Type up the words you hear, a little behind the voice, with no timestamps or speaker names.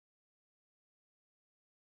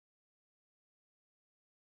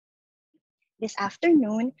this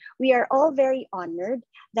afternoon, we are all very honored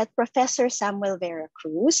that Professor Samuel Vera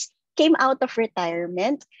Cruz came out of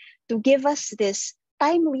retirement to give us this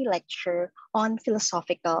timely lecture on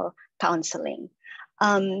philosophical counseling.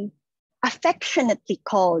 Affectionately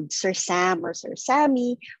called Sir Sam or Sir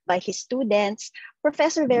Sammy by his students,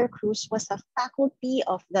 Professor Vera Cruz was a faculty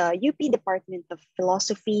of the UP Department of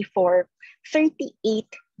Philosophy for 38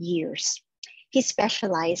 years. He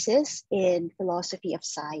specializes in philosophy of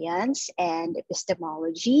science and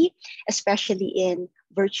epistemology, especially in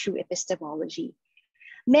virtue epistemology.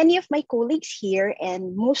 Many of my colleagues here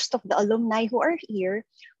and most of the alumni who are here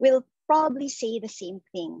will probably say the same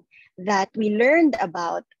thing, that we learned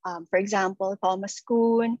about, for example, Thomas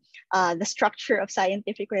Kuhn, the structure of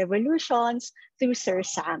scientific revolutions through Sir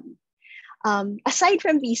Sam. Aside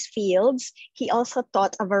from these fields, he also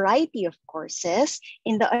taught a variety of courses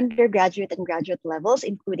in the undergraduate and graduate levels,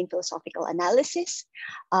 including philosophical analysis,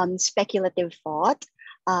 speculative thought,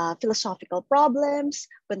 philosophical problems,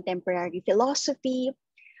 contemporary philosophy.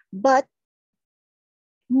 But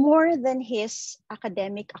more than his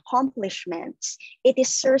academic accomplishments, it is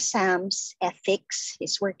Sir Sam's ethics,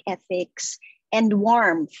 his work ethics, and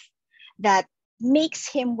warmth that makes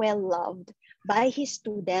him well loved by his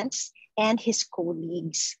students and his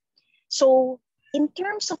colleagues. So in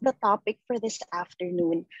terms of the topic for this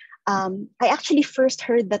afternoon, I actually first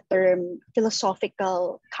heard the term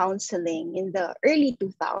philosophical counseling in the early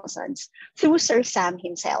 2000s through Sir Sam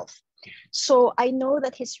himself. So I know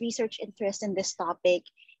that his research interest in this topic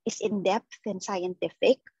is in-depth and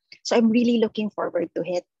scientific. So I'm really looking forward to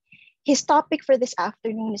it. His topic for this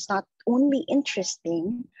afternoon is not only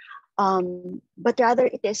interesting, but rather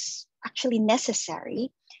it is actually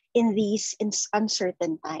necessary in these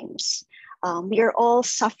uncertain times. We are all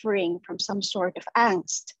suffering from some sort of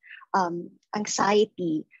angst,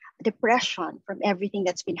 anxiety, depression from everything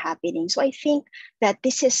that's been happening. So I think that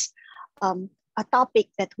this is a topic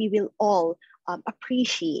that we will all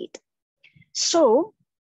appreciate. So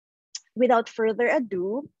without further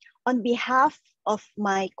ado, on behalf of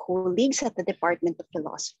my colleagues at the Department of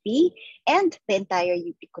Philosophy and the entire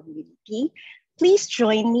UP community, please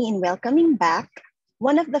join me in welcoming back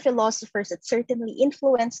one of the philosophers that certainly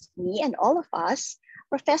influenced me and all of us,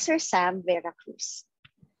 Professor Sam Vera Cruz.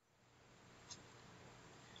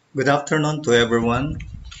 Good afternoon to everyone.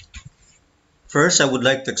 First, I would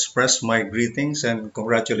like to express my greetings and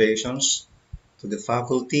congratulations to the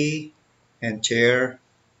faculty and chair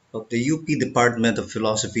of the UP Department of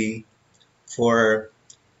Philosophy for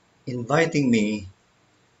inviting me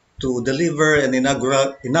to deliver an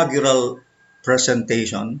inaugural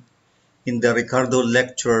presentation in the Ricardo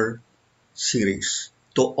Lecture series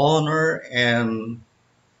to honor and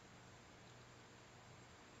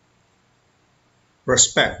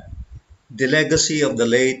respect the legacy of the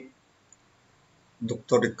late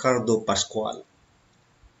Dr. Ricardo Pascual,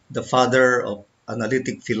 the father of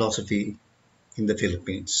analytic philosophy in the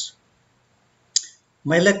Philippines.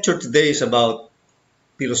 My lecture today is about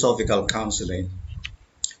philosophical counseling.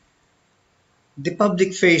 The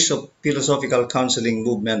public face of philosophical counseling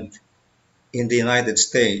movement in the United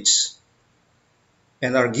States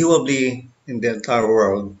and arguably in the entire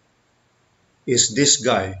world is this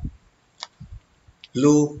guy,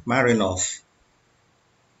 Lou Marinoff,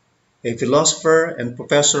 a philosopher and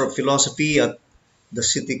professor of philosophy at the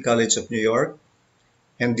City College of New York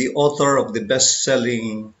and the author of the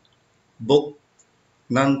best-selling book,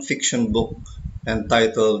 non-fiction book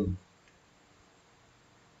entitled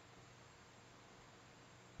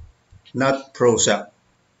Not Prosa,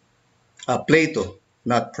 Plato,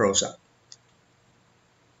 Not Prosa.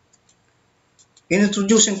 In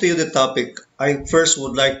introducing to you the topic, I first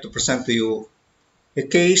would like to present to you a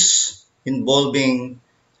case involving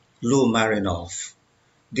Lou Marinoff.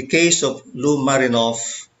 The case of Lou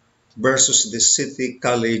Marinoff versus the City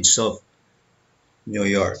College of New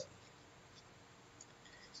York.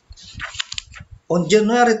 On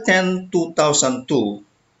January 10, 2002,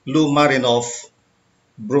 Lou Marinoff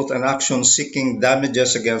brought an action seeking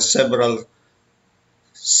damages against several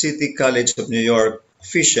City College of New York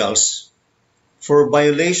officials for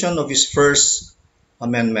violation of his First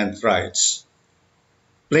Amendment rights.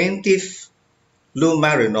 Plaintiff Lou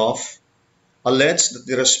Marinoff alleged that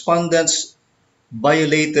the respondents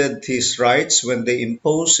violated his rights when they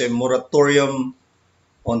imposed a moratorium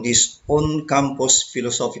on his on-campus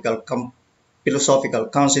philosophical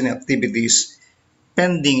counseling activities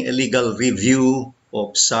pending a legal review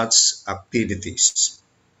of such activities.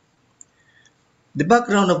 The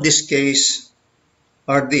background of this case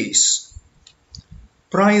are these.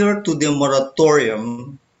 Prior to the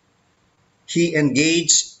moratorium, he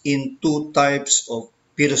engaged in two types of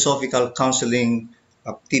philosophical counseling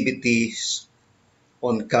activities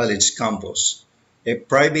on college campus, a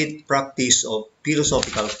private practice of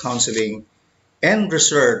philosophical counseling and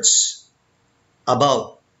research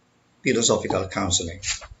about philosophical counseling.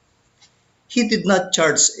 He did not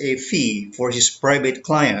charge a fee for his private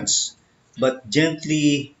clients, but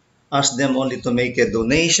gently asked them only to make a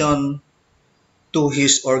donation to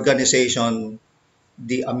his organization,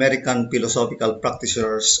 the American Philosophical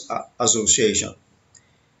Practitioners Association.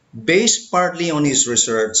 Based partly on his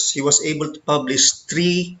research, he was able to publish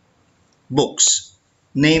 3 books,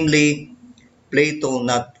 namely Plato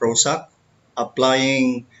Not Prozac,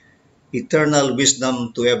 Applying Eternal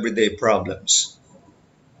Wisdom to Everyday Problems,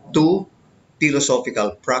 2,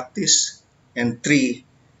 Philosophical Practice, and 3,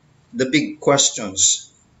 The Big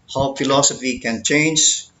Questions, How Philosophy Can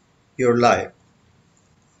Change Your Life.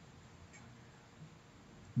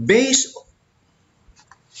 Based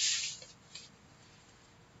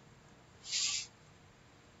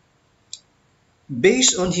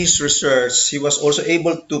on his research, he was also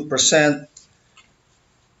able to present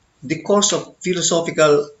the course of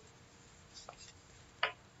philosophical.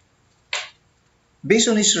 Based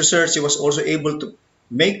on his research, he was also able to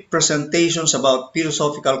make presentations about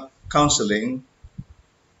philosophical counseling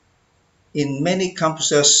in many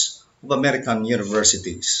campuses of American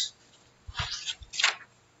universities.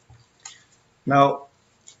 Now,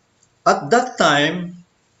 at that time,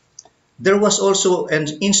 there was also an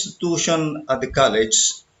institution at the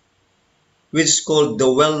college which is called the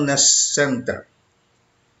Wellness Center.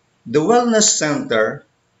 The Wellness Center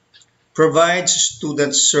provides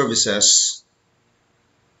student services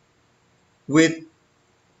with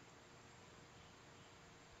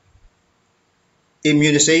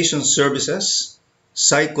immunization services,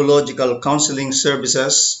 psychological counseling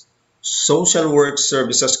services, social work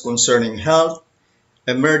services concerning health,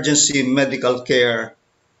 emergency medical care,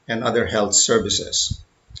 and other health services.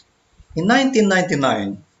 In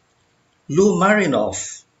 1999, Lou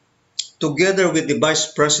Marinoff, together with the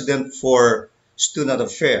Vice President for Student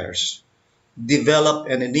Affairs,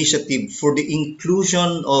 developed an initiative for the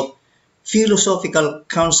inclusion of philosophical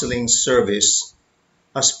counseling service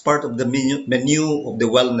as part of the menu of the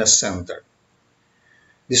Wellness Center.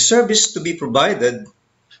 The service to be provided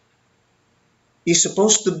is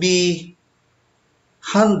supposed to be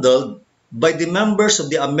handled by the members of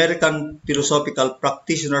the American Philosophical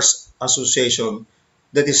Practitioners Association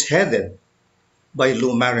that is headed by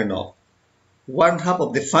Lou Marinoff. One half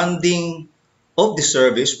of the funding of the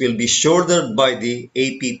service will be shouldered by the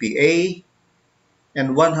APPA,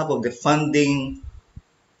 and one half of the funding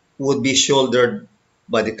would be shouldered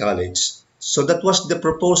by the college. So that was the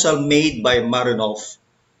proposal made by Marinoff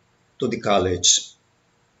to the college.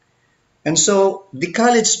 And so the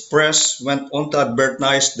college press went on to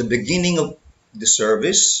advertise the beginning of the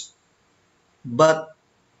service, but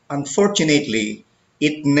unfortunately,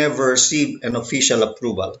 it never received an official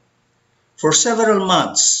approval. For several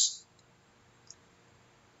months,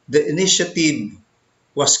 the initiative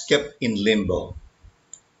was kept in limbo.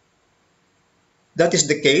 That is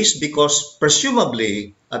the case because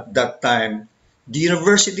presumably at that time, the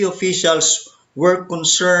university officials were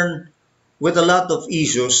concerned with a lot of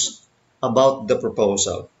issues about the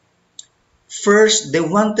proposal. First, they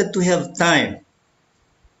wanted to have time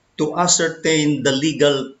to ascertain the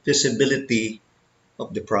legal feasibility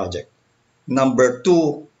of the project. Number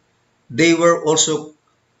 2, they were also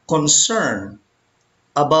concerned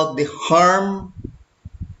about the harm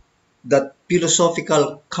that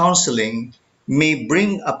philosophical counseling may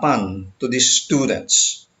bring upon to the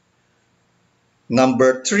students.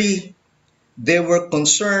 Number 3, they were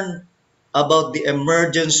concerned about the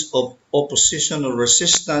emergence of oppositional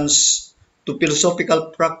resistance to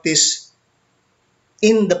philosophical practice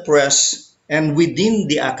in the press and within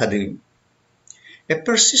the academy. A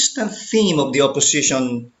persistent theme of the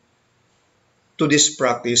opposition to this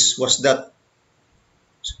practice was that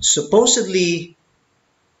supposedly,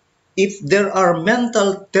 if there are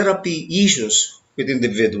mental therapy issues with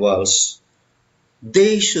individuals,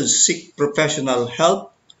 they should seek professional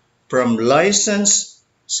help from licensed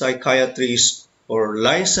psychiatrists or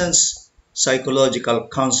licensed psychological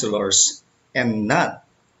counselors and not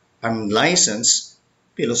unlicensed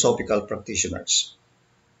philosophical practitioners.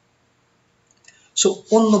 So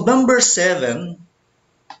on November 7,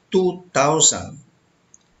 2000,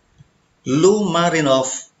 Lou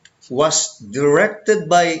Marinoff was directed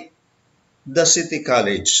by the City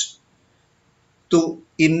College to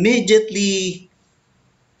immediately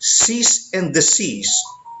cease and desist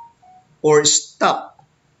or stop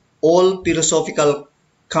all philosophical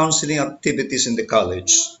counseling activities in the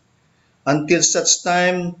college until such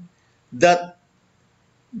time that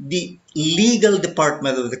the legal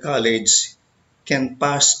department of the college can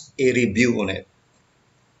pass a review on it.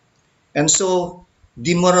 And so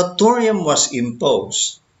the moratorium was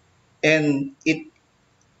imposed, and it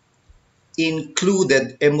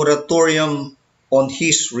included a moratorium on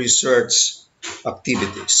his research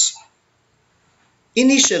activities.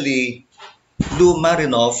 Initially, Lou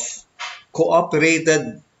Marinoff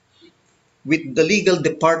cooperated with the legal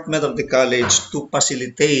department of the college to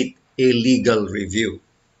facilitate a legal review.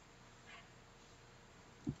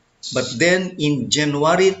 But then in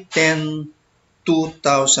January 10,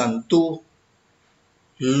 2002,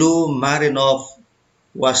 Lou Marinoff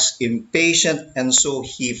was impatient, and so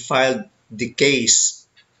he filed the case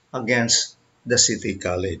against the City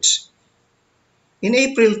College. In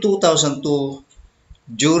April 2002,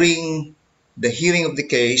 during the hearing of the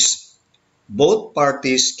case, both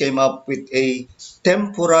parties came up with a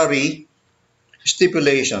temporary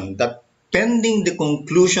stipulation that pending the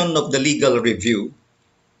conclusion of the legal review,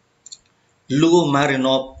 Lou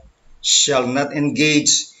Marinoff shall not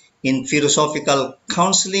engage in philosophical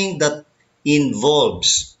counseling that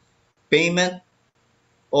involves payment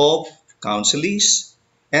of counselees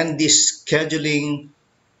and the scheduling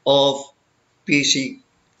of PC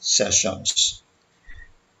sessions.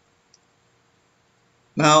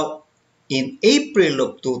 Now, in April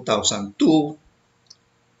of 2002,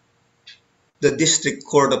 the District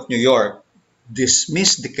Court of New York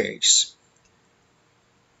dismissed the case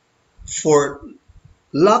for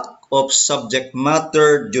lack of subject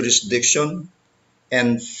matter jurisdiction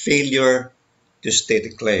and failure to state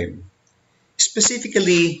a claim.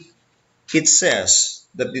 Specifically, it says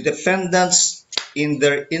that the defendants in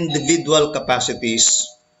their individual capacities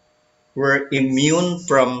were immune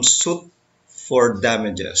from suit for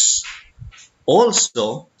damages.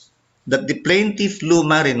 Also, that the plaintiff Lou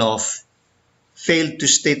Marinoff failed to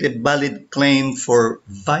state a valid claim for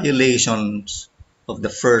violations of the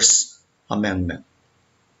First Amendment.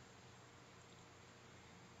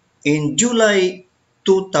 In July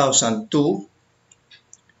 2002,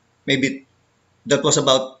 maybe that was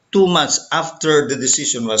about 2 months after the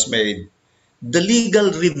decision was made, the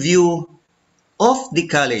legal review of the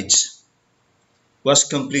college was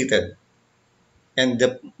completed and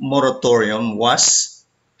the moratorium was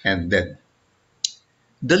ended.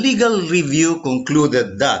 The legal review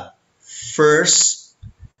concluded that, first,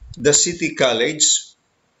 the City College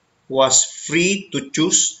was free to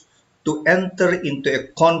choose to enter into a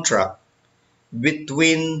contract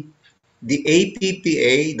between the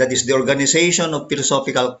APPA, that is the Organization of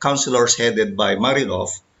Philosophical Counselors headed by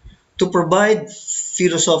Marinoff, to provide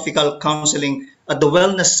philosophical counseling at the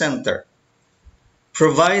Wellness Center,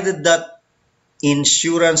 provided that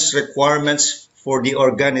insurance requirements for the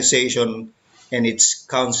organization and its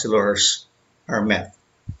counselors are met.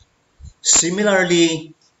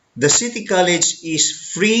 Similarly, the City College is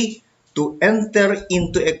free to enter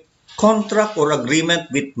into a contract or agreement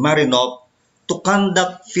with Marinoff to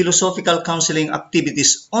conduct philosophical counseling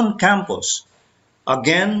activities on campus,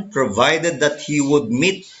 again, provided that he would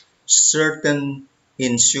meet certain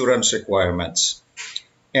insurance requirements.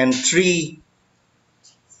 And three,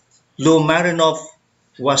 Lou Marinoff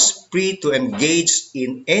was free to engage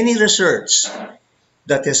in any research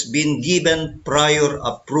that has been given prior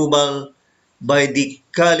approval by the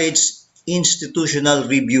college institutional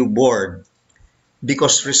review board,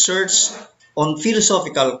 because research on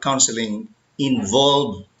philosophical counseling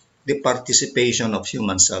involved the participation of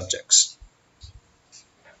human subjects.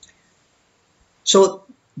 So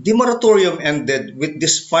the moratorium ended with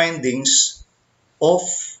these findings of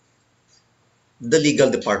the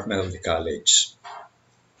legal department of the college.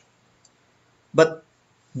 But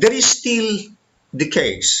there is still the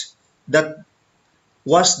case that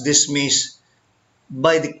was dismissed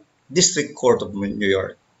by the District Court of New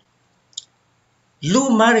York. Lou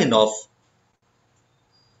Marinoff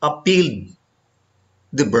appealed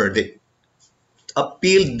the verdict of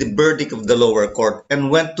the lower court and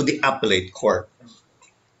went to the appellate court.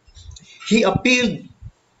 He appealed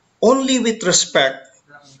only with respect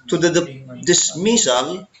to the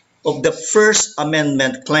dismissal of the First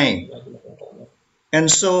Amendment claim. And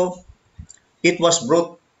so it was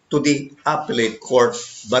brought to the appellate court,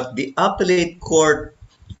 but the appellate court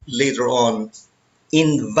later on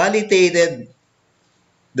invalidated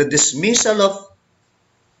the dismissal of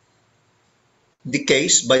the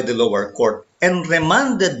case by the lower court and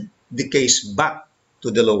remanded the case back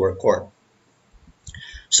to the lower court.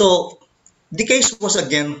 So the case was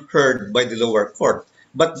again heard by the lower court,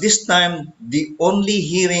 but this time the only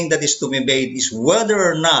hearing that is to be made is whether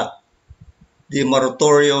or not the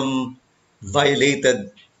moratorium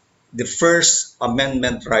violated the First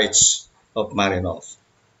Amendment rights of Marinoff.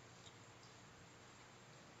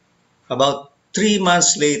 About 3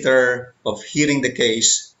 months later of hearing the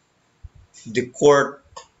case, the court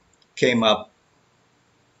came up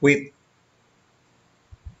with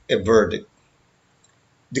a verdict.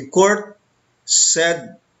 The court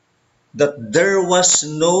said that there was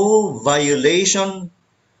no violation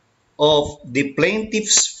of the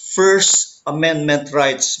plaintiff's First Amendment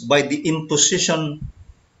rights by the imposition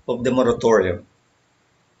of the moratorium.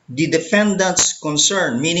 The defendant's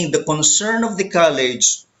concern, meaning the concern of the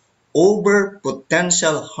college over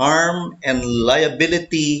potential harm and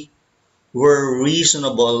liability, were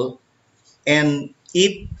reasonable, and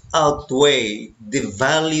it outweighed the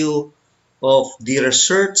value of the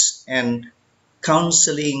research and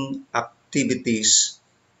counseling activities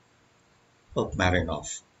of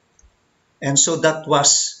Marinoff. And so that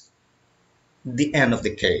was the end of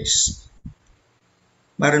the case.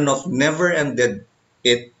 Marinoff never ended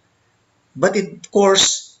it, but of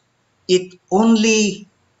course, it only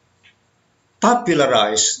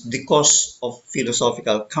popularized the cause of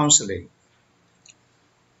philosophical counseling.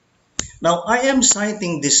 Now, I am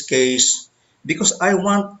citing this case because I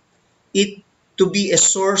want it to be a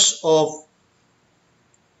source of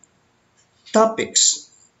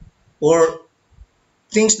topics or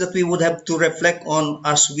things that we would have to reflect on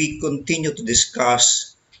as we continue to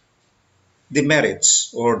discuss the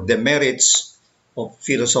merits or demerits of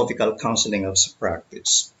philosophical counseling as a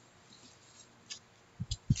practice.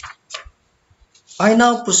 I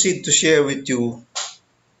now proceed to share with you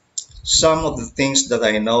some of the things that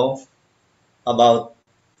I know about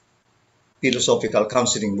philosophical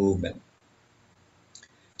counseling movement.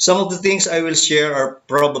 Some of the things I will share are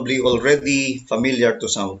probably already familiar to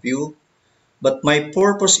some of you, but my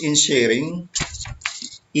purpose in sharing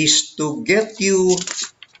is to get you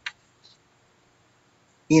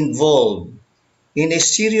involved in a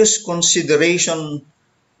serious consideration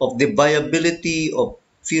of the viability of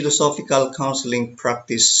philosophical counseling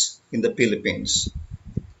practice in the Philippines.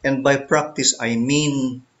 And by practice, I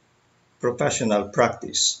mean professional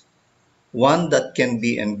practice, one that can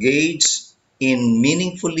be engaged in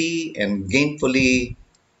meaningfully and gainfully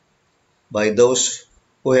by those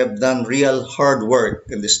who have done real hard work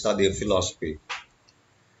in the study of philosophy.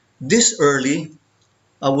 This early,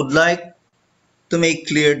 I would like to make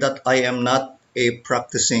clear that I am not a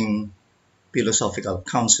practicing philosophical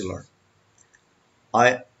counselor.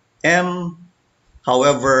 I am,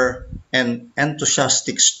 however, an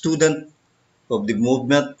enthusiastic student of the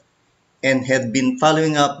movement and have been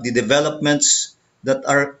following up the developments that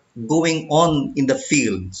are going on in the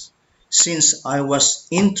fields since I was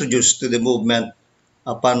introduced to the movement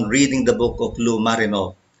upon reading the book of Lou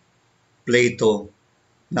Marinoff, Plato,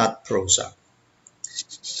 Not Prosa.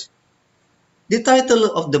 The title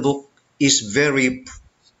of the book is very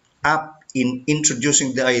apt in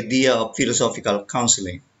introducing the idea of philosophical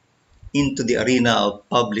counseling into the arena of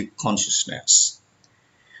public consciousness.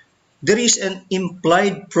 There is an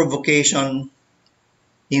implied provocation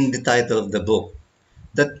in the title of the book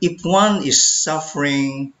that if one is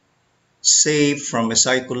suffering, say, from a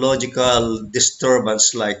psychological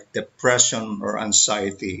disturbance like depression or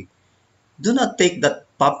anxiety, do not take that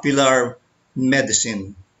popular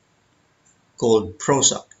medicine called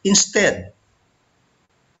Prozac. Instead,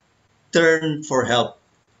 turn for help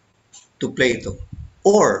to Plato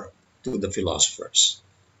or to the philosophers.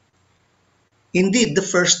 Indeed, the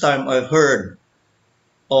first time I heard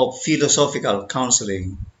of philosophical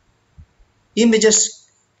counseling, images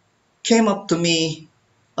came up to me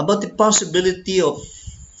about the possibility of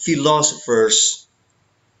philosophers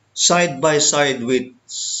side by side with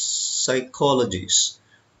psychologists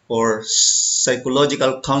or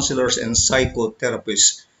psychological counselors and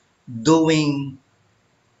psychotherapists doing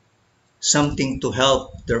something to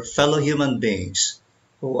help their fellow human beings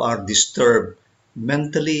who are disturbed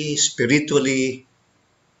mentally, spiritually,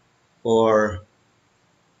 or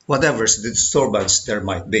whatever disturbance there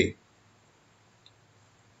might be.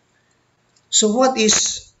 So what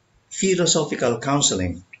is philosophical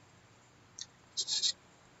counseling?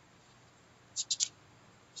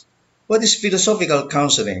 What is philosophical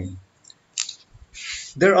counseling?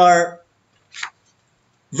 There are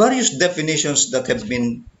various definitions that have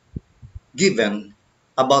been given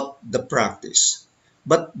about the practice,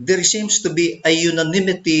 but there seems to be a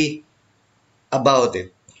unanimity about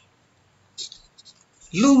it.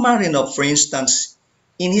 Lou Marinoff, for instance,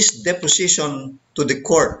 in his deposition to the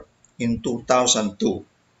court in 2002,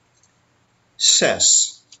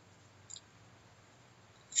 says,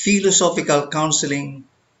 philosophical counseling,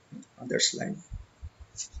 other slide,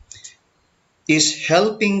 is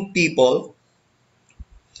helping people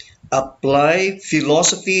apply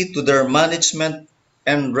philosophy to their management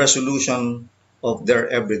and resolution of their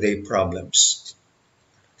everyday problems.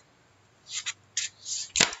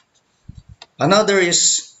 Another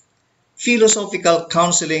is philosophical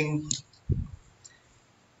counseling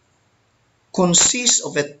consists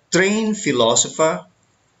of a trained philosopher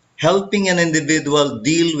helping an individual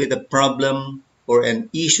deal with a problem or an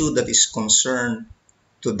issue that is concerned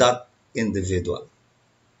to that individual.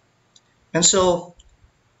 And so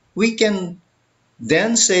we can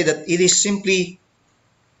then say that it is simply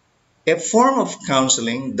a form of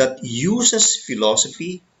counseling that uses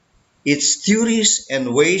philosophy, its theories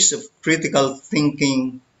and ways of critical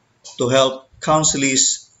thinking to help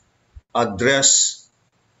counselees address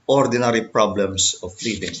ordinary problems of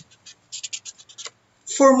living.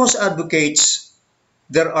 For most advocates,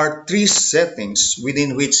 there are three settings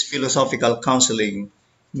within which philosophical counseling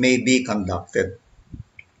may be conducted.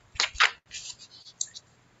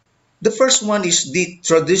 The first one is the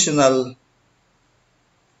traditional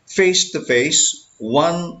face-to-face,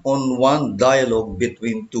 one-on-one dialogue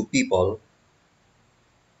between two people,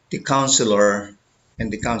 the counselor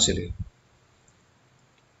and the counselee.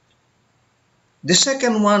 The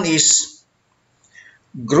second one is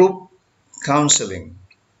group counseling.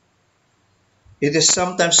 It is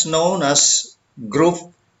sometimes known as group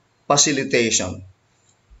facilitation.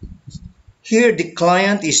 Here, the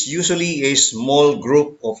client is usually a small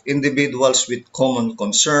group of individuals with common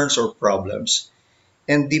concerns or problems,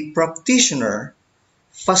 and the practitioner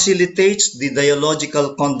facilitates the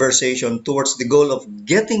dialogical conversation towards the goal of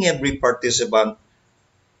getting every participant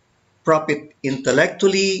profit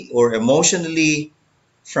intellectually or emotionally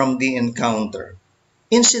from the encounter.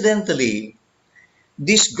 Incidentally,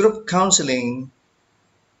 this group counseling,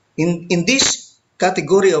 in this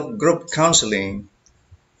category of group counseling,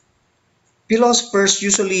 philosophers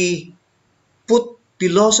usually put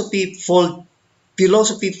philosophy for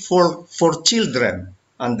children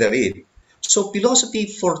under it. So philosophy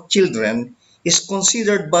for children is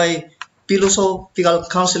considered by philosophical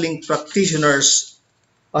counseling practitioners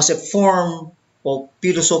as a form of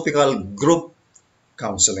philosophical group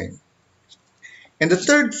counseling. And the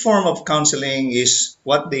third form of counseling is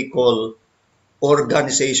what they call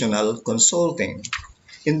organizational consulting.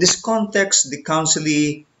 In this context, the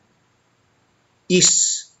counselee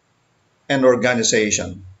is an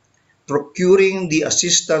organization procuring the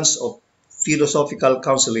assistance of philosophical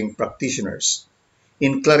counseling practitioners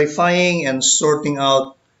in clarifying and sorting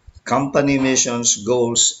out company missions,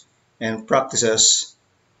 goals, and practices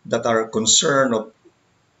that are concerned of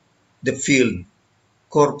the field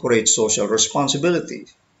corporate social responsibility.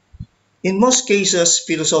 In most cases,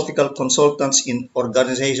 philosophical consultants in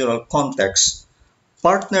organizational contexts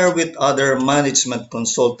partner with other management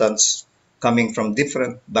consultants coming from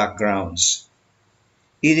different backgrounds.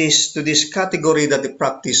 It is to this category that the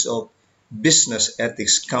practice of business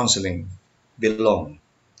ethics counseling belong.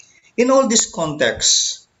 In all these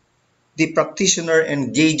contexts, the practitioner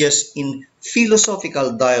engages in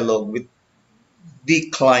philosophical dialogue with the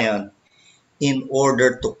client in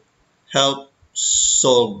order to help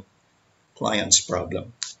solve client's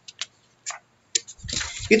problem.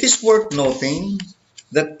 It is worth noting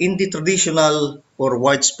that in the traditional or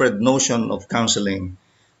widespread notion of counseling,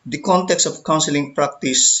 the context of counseling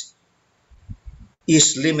practice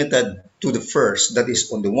is limited to the first, that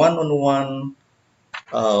is on the one-on-one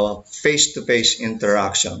face-to-face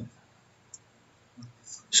interaction.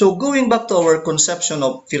 So going back to our conception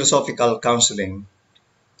of philosophical counseling,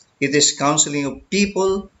 it is counseling of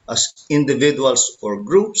people as individuals or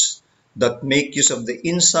groups that make use of the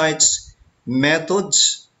insights,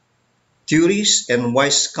 methods, theories, and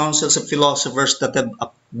wise counsels of philosophers that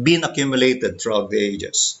have been accumulated throughout the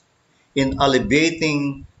ages in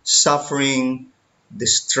alleviating suffering,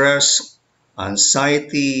 distress,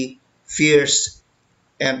 anxiety, fears,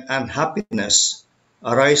 and unhappiness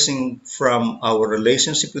arising from our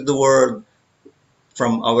relationship with the world,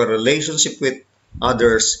 from our relationship with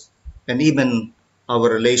others, and even our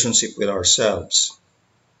relationship with ourselves.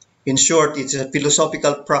 In short, it's a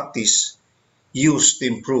philosophical practice used to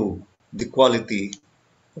improve the quality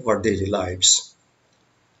of our daily lives.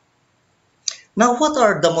 Now, what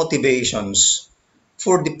are the motivations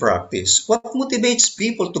for the practice? What motivates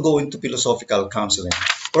people to go into philosophical counseling?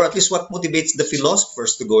 Or at least what motivates the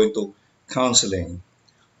philosophers to go into counseling?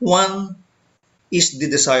 One is the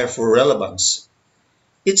desire for relevance.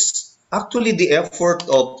 It's actually the effort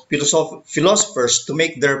of philosophers to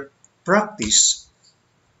make their practice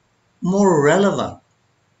more relevant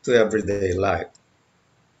to everyday life.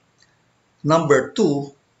 Number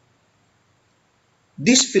two,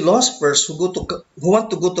 these philosophers who want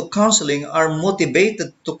to go to counseling are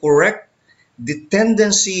motivated to correct the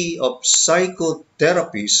tendency of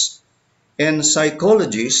psychotherapies and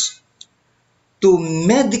psychologists to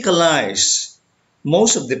medicalize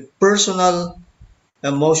most of the personal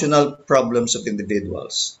emotional problems of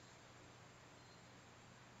individuals.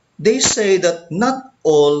 They say that not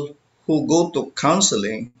all who go to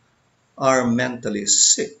counseling are mentally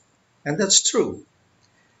sick, and that's true.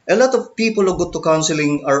 A lot of people who go to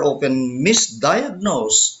counseling are often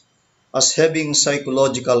misdiagnosed as having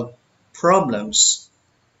psychological problems,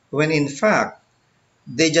 when in fact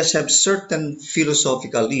they just have certain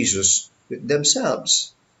philosophical issues with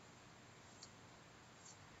themselves.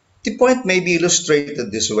 The point may be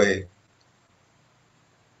illustrated this way.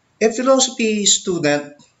 A philosophy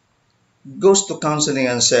student goes to counseling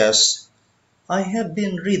and says, I have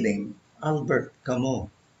been reading Albert Camus.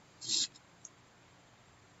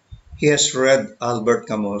 He has read Albert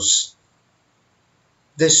Camus'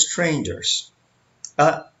 The Strangers.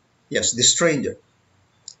 Ah, yes, The Stranger.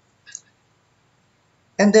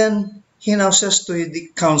 And then he now says to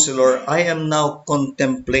the counselor, I am now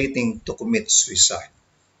contemplating to commit suicide.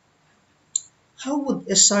 How would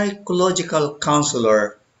a psychological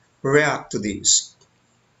counselor react to this?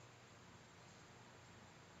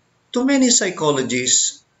 To many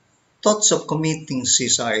psychologists, thoughts of committing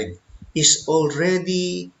suicide is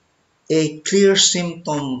already a clear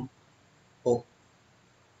symptom of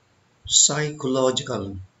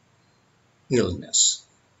psychological illness.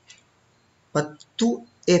 But to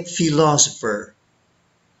a philosopher,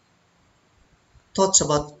 thoughts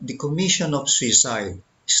about the commission of suicide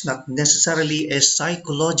is not necessarily a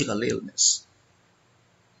psychological illness.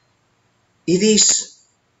 It is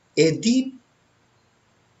a deep,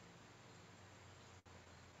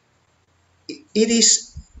 it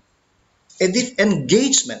is a deep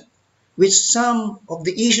engagement with some of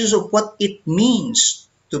the issues of what it means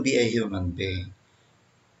to be a human being.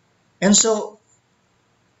 And so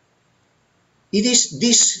it is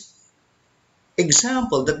this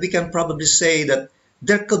example that we can probably say that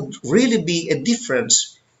there could really be a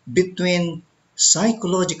difference between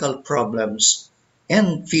psychological problems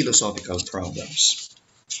and philosophical problems.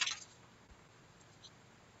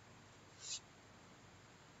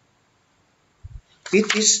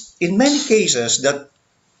 It is in many cases that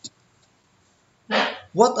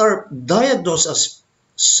what are diagnosed as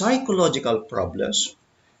psychological problems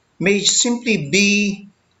may simply be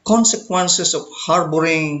consequences of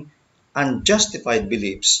harboring unjustified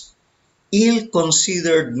beliefs,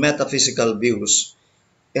 ill-considered metaphysical views,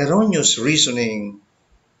 erroneous reasoning,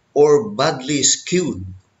 or badly skewed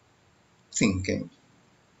thinking.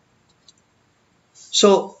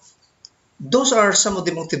 So, those are some of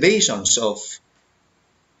the motivations of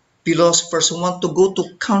philosophers who want to go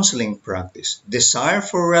to counseling practice. Desire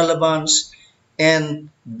for relevance, and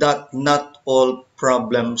that not all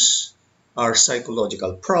problems are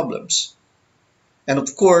psychological problems. And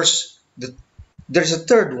of course, there's a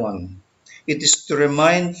third one. It is to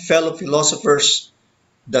remind fellow philosophers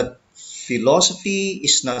that philosophy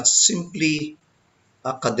is not simply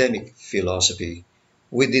academic philosophy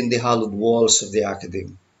within the hallowed walls of the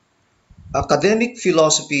academe. Academic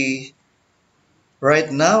philosophy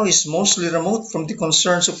right now is mostly remote from the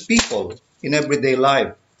concerns of people in everyday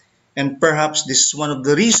life, and perhaps this is one of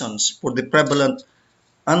the reasons for the prevalent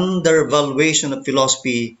undervaluation of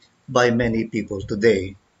philosophy by many people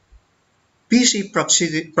today. PC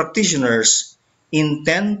practitioners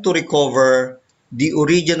intend to recover the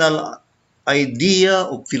original idea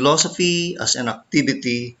of philosophy as an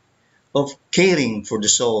activity of caring for the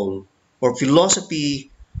soul, or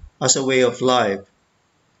philosophy as a way of life,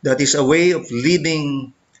 that is a way of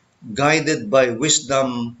living guided by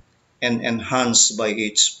wisdom and enhanced by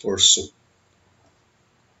its pursuit.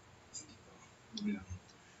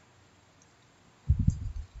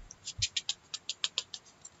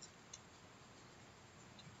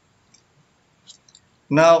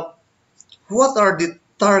 Now, what are the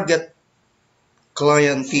target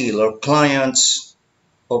clientele or clients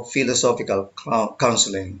of philosophical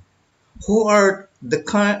counseling? Who are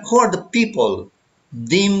the people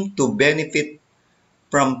deemed to benefit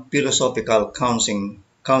from philosophical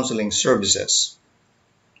counseling services?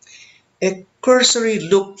 A cursory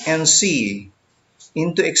look and see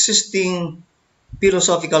into existing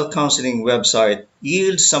philosophical counseling website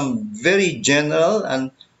yields some very general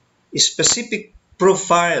and specific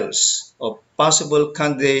profiles of possible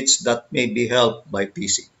candidates that may be helped by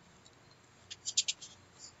PC.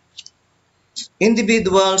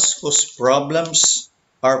 Individuals whose problems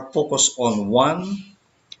are focused on one,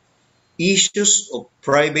 issues of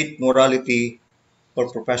private morality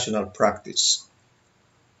or professional practice.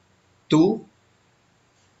 Two,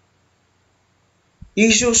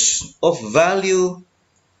 issues of value,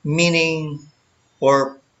 meaning,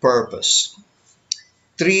 or purpose.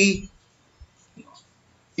 3,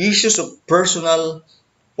 issues of personal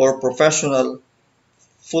or professional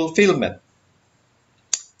fulfillment.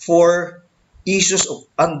 4, issues of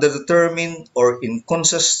undetermined or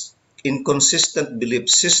inconsistent belief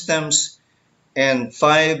systems. And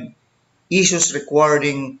 5, issues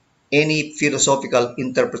requiring any philosophical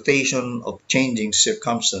interpretation of changing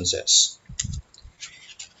circumstances.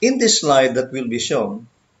 In this slide that will be shown,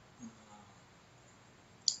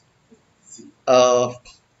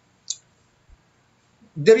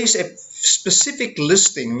 there is a specific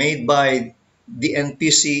listing made by the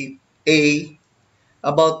NPCA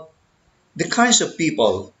about the kinds of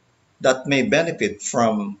people that may benefit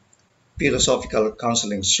from philosophical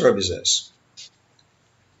counseling services.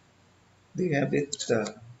 Do you have it?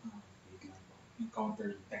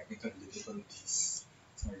 Encounter technical difficulties.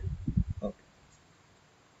 Sorry. Okay.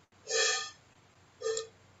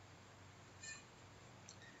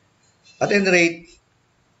 At any rate,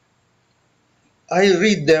 I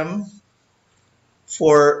read them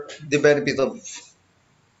for the benefit of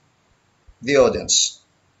the audience.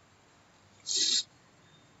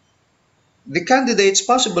 The candidates,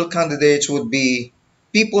 possible candidates, would be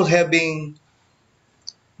people having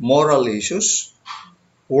moral issues,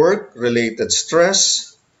 work-related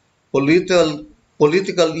stress, political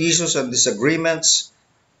issues and disagreements,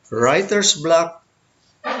 writer's block,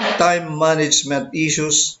 time management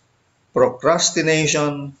issues,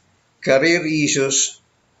 procrastination, career issues,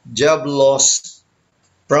 job loss,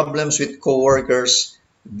 problems with coworkers,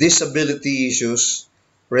 disability issues,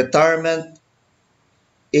 retirement,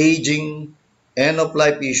 aging,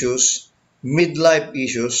 end-of-life issues, midlife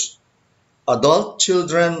issues, adult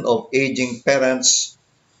children of aging parents,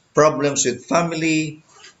 problems with family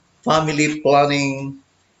planning,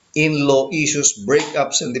 in-law issues,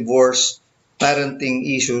 breakups and divorce,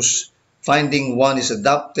 parenting issues, finding one is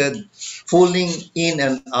adopted, falling in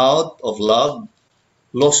and out of love,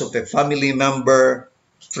 loss of a family member,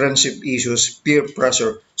 friendship issues, peer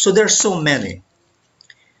pressure. So there's so many.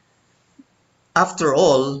 After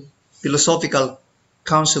all, philosophical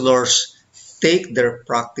counselors take their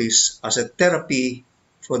practice as a therapy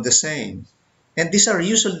for the sane. And these are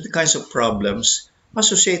usually the kinds of problems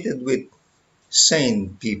associated with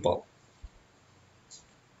sane people.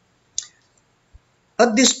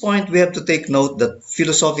 At this point, we have to take note that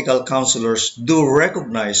philosophical counselors do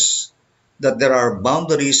recognize that there are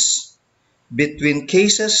boundaries between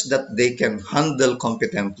cases that they can handle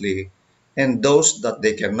competently and those that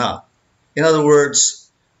they cannot. In other words,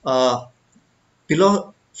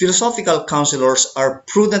 philosophical counselors are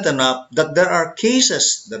prudent enough that there are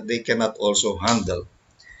cases that they cannot also handle.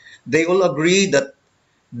 They all agree that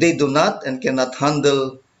they do not and cannot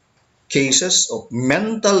handle cases of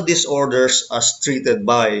mental disorders as treated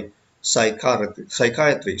by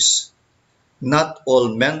psychiatrists. Not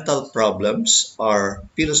all mental problems are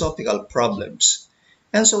philosophical problems.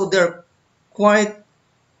 And so they're quite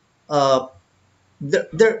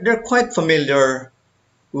they're quite familiar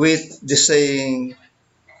with the saying,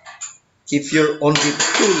 if your only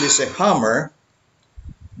tool is a hammer,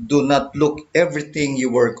 do not look everything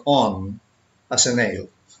you work on as a nail.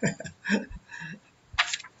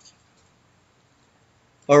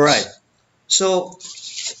 All right. So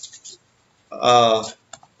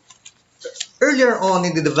earlier on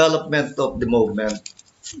in the development of the movement,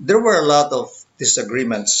 there were a lot of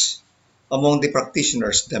disagreements among the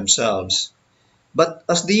practitioners themselves. But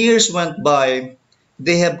as the years went by,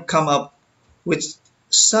 they have come up with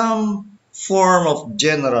some form of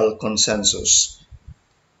general consensus.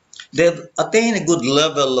 They've attained a good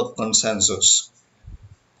level of consensus.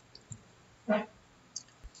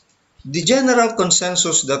 The general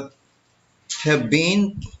consensus that have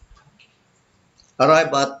been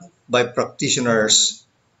arrived at by practitioners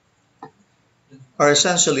are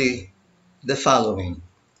essentially the following.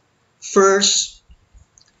 First,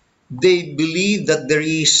 they believe that there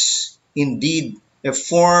is indeed a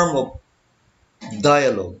form of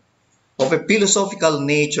dialogue of a philosophical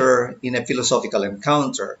nature in a philosophical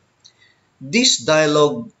encounter. This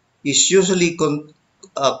dialogue is usually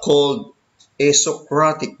called a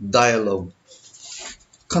Socratic dialogue,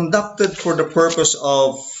 conducted for the purpose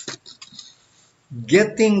of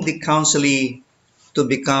getting the counselee to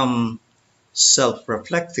become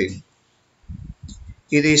self-reflective.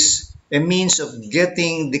 It is a means of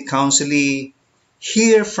getting the counselee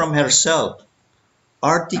hear from herself,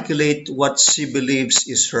 articulate what she believes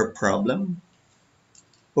is her problem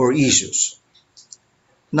or issues.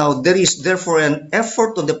 Now, there is therefore an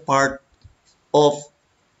effort on the part of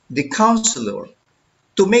the counselor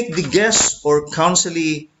to make the guest or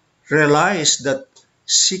counselee realize that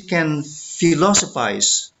she can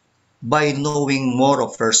philosophize by knowing more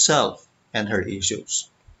of herself and her issues.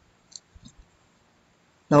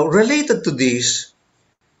 Now, related to this,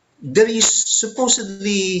 there is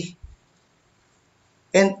supposedly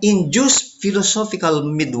an induced philosophical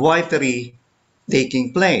midwifery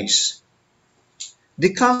taking place.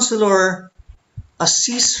 The counselor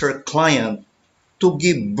assists her client to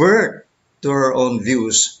give birth to her own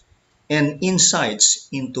views and insights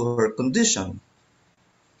into her condition.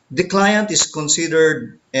 The client is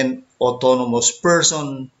considered an autonomous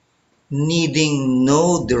person needing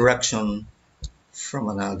no direction from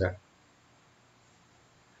another.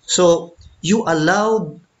 So you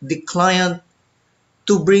allow the client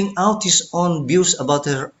to bring out his own views about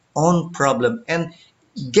her own problem and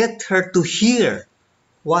get her to hear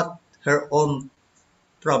what her own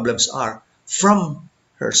problems are from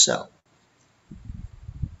herself.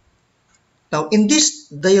 Now, in this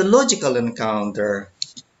dialogical encounter,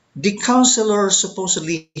 the counselor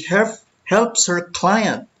supposedly helps her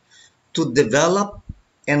client to develop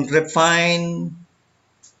and refine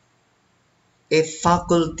a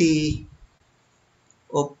faculty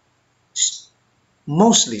of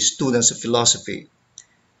mostly students of philosophy,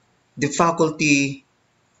 the faculty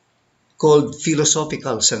called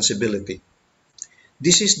philosophical sensibility.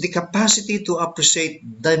 This is the capacity to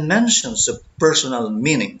appreciate dimensions of personal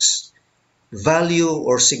meanings, value,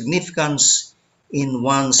 or significance in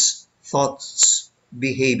one's thoughts,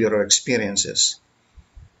 behavior, or experiences.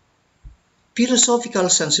 Philosophical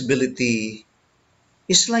sensibility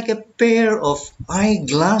is like a pair of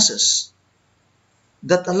eyeglasses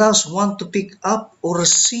that allows one to pick up or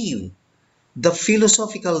receive the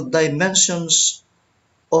philosophical dimensions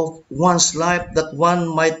of one's life that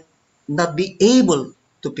one might not be able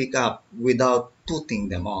to pick up without putting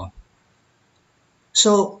them on.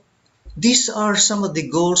 So these are some of the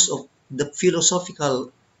goals of the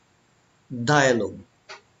philosophical dialogue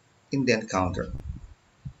in the encounter.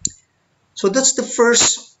 So that's the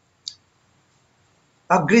first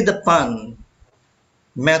agreed upon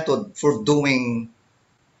method for doing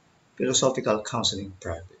philosophical counseling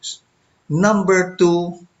practice. Number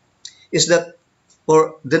two is that,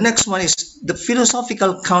 or the next one is, the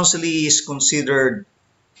philosophical counselee is considered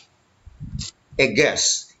a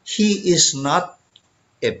guest. He is not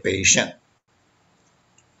a patient.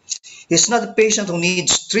 He's not a patient who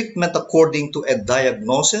needs treatment according to a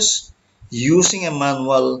diagnosis using a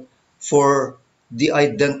manual for the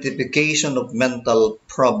identification of mental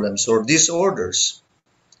problems or disorders.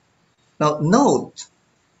 Now, note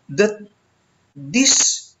that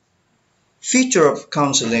this feature of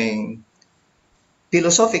counseling,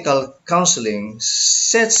 philosophical counseling,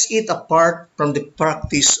 sets it apart from the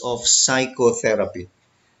practice of psychotherapy.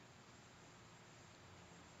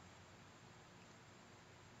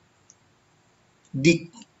 The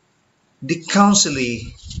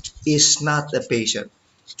counselee is not a patient.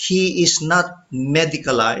 He is not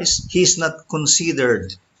medicalized. He is not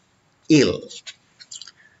considered ill.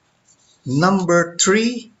 Number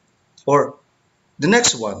three, or the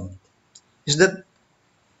next one, is that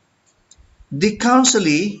the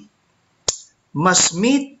counselee must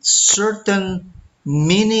meet certain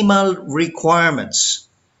minimal requirements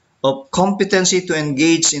of competency to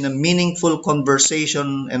engage in a meaningful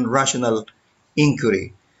conversation and rational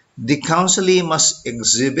inquiry. The counselee must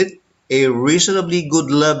exhibit a reasonably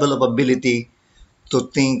good level of ability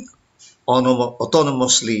to think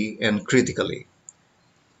autonomously and critically.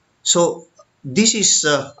 So this is,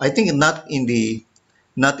 I think, not in the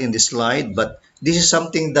slide, but this is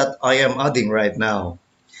something that I am adding right now.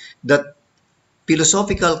 That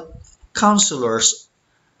philosophical counselors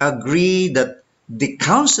agree that the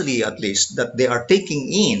counselee, at least, that they are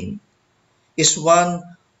taking in is one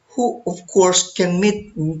who, of course, can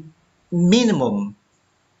meet minimum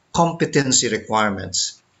competency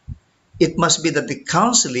requirements. It must be that the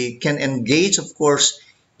counselee can engage, of course,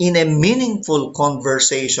 in a meaningful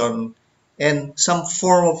conversation and some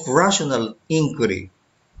form of rational inquiry.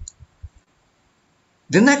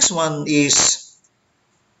 The next one is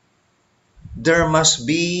there must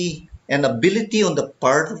be an ability on the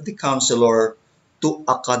part of the counselor to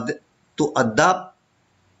adapt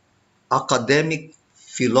academic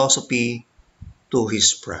philosophy to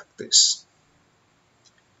his practice.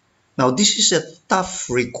 Now, this is a tough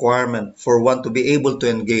requirement for one to be able to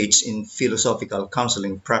engage in philosophical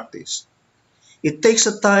counseling practice. It takes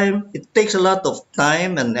a lot of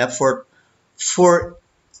time and effort for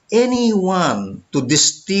anyone to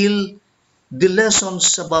distill the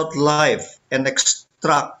lessons about life and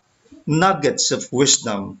extract nuggets of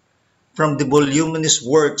wisdom from the voluminous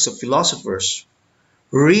works of philosophers.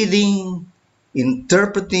 Reading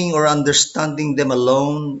Interpreting or understanding them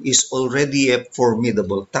alone is already a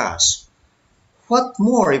formidable task. What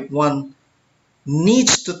more if one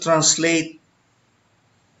needs to translate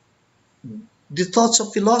the thoughts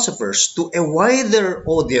of philosophers to a wider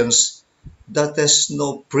audience that has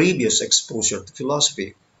no previous exposure to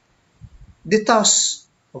philosophy? The task,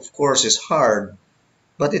 of course, is hard,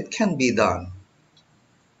 but it can be done.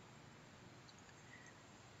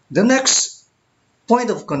 The next point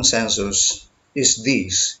of consensus is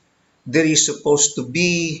this: there is supposed to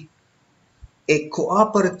be a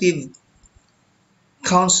cooperative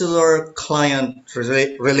counselor-client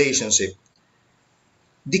relationship.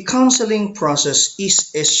 The counseling process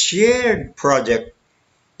is a shared project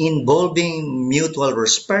involving mutual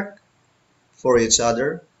respect for each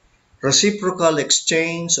other, reciprocal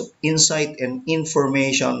exchange of insight and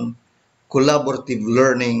information, collaborative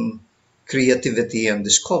learning, creativity, and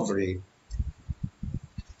discovery.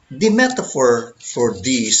 The metaphor for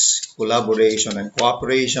this collaboration and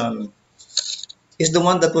cooperation is the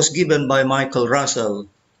one that was given by Michael Russell.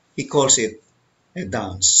 He calls it a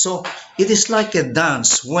dance. So it is like a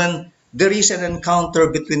dance when there is an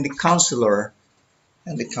encounter between the counselor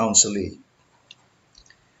and the counselee.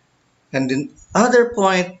 And the other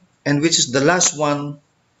point, and which is the last one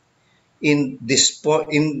in this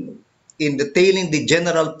in detailing the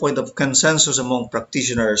general point of consensus among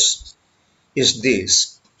practitioners, is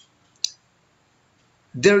this: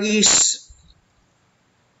 there is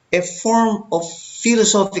a form of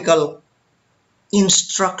philosophical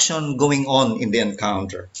instruction going on in the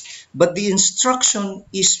encounter, but the instruction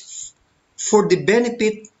is for the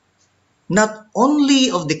benefit not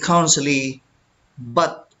only of the counselee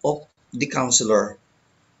but of the counselor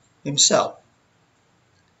himself.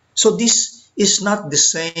 So this is not the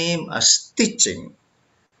same as teaching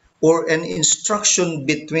or an instruction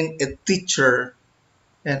between a teacher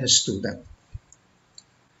and a student.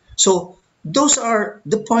 So those are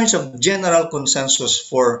the points of general consensus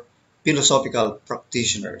for philosophical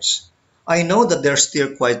practitioners. I know that they're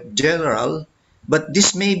still quite general, but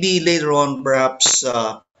this may be later on perhaps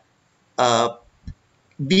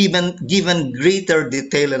given greater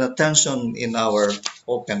detail and attention in our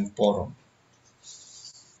open forum.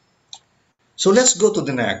 So let's go to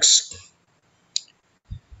the next.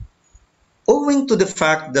 Owing to the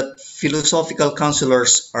fact that philosophical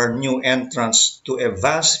counselors are new entrants to a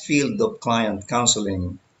vast field of client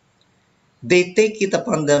counseling, they take it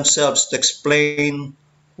upon themselves to explain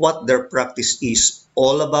what their practice is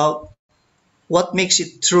all about, what makes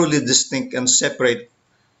it truly distinct and separate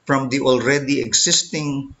from the already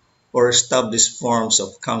existing or established forms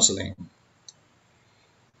of counseling.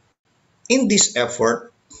 In this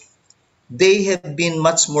effort, they have been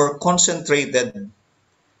much more concentrated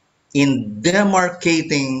in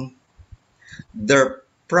demarcating their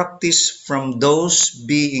practice from those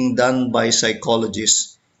being done by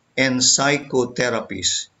psychologists and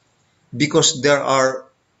psychotherapists, because there are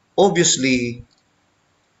obviously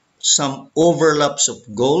some overlaps of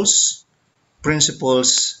goals,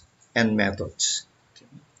 principles, and methods.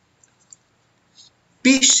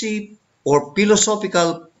 PC or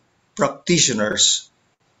philosophical practitioners,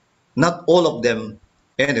 not all of them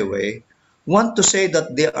anyway, want to say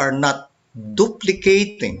that they are not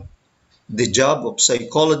duplicating the job of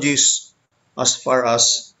psychologists as far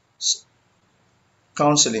as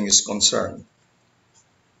counseling is concerned.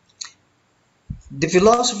 The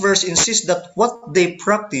philosophers insist that what they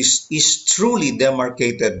practice is truly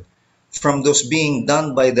demarcated from those being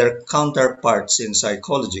done by their counterparts in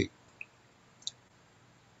psychology.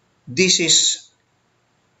 This is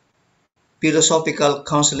philosophical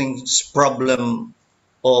counseling's problem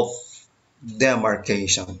of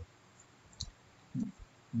demarcation.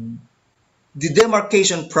 The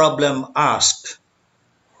demarcation problem asks,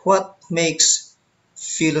 what makes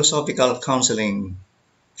philosophical counseling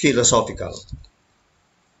philosophical?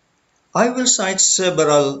 I will cite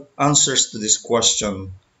several answers to this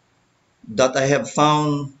question that I have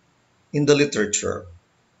found in the literature.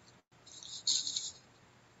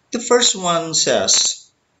 The first one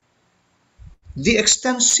says, the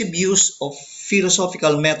extensive use of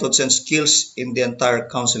philosophical methods and skills in the entire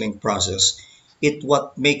counseling process is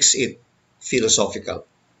what makes it philosophical.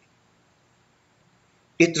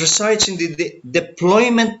 It resides in the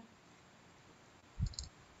deployment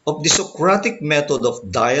of the Socratic method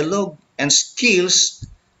of dialogue and skills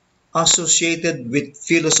associated with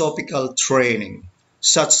philosophical training,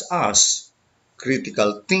 such as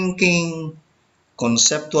critical thinking,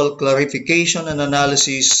 conceptual clarification and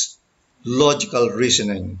analysis, logical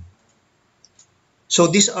reasoning. So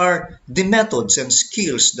these are the methods and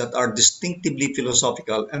skills that are distinctively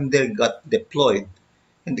philosophical, and they got deployed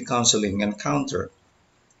in the counseling encounter.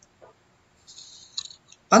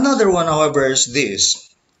 Another one, however, is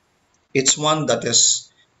this. It's one that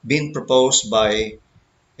has been proposed by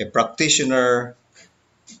a practitioner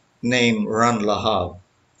named Ran Lahab.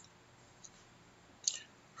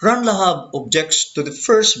 Ran Lahab objects to the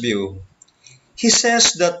first view. He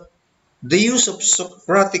says that the use of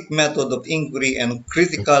Socratic method of inquiry and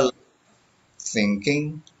critical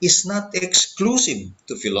thinking is not exclusive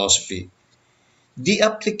to philosophy. The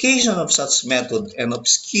application of such method and of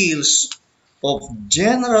skills of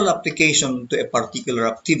general application to a particular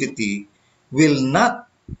activity will not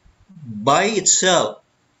by itself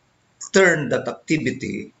turn that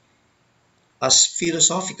activity as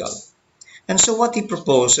philosophical. And so what he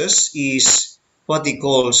proposes is what he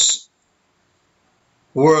calls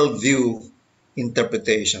worldview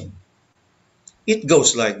interpretation. It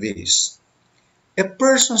goes like this. A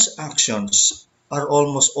person's actions are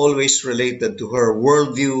almost always related to her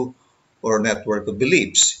worldview or network of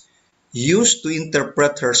beliefs used to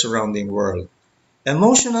interpret her surrounding world.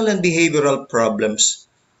 Emotional and behavioral problems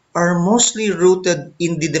are mostly rooted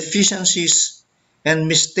in the deficiencies and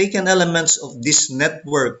mistaken elements of this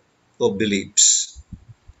network of beliefs.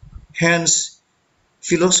 Hence,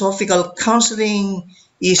 philosophical counseling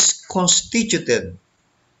is constituted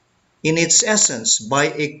in its essence by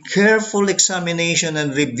a careful examination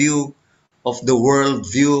and review of the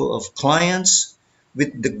worldview of clients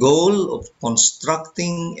with the goal of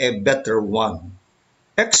constructing a better one.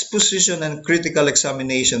 Exposition and critical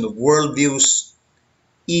examination of worldviews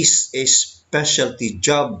is a specialty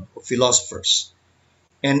job of philosophers.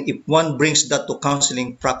 And if one brings that to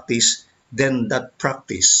counseling practice, then that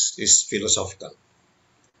practice is philosophical.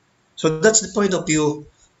 So that's the point of view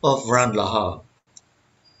of Ran Lahab.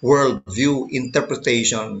 Worldview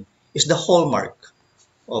interpretation is the hallmark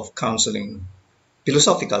of counseling,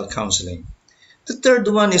 philosophical counseling. The third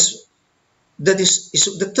one is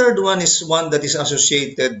one that is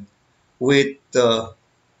associated with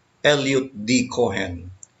Eliot D. Cohen.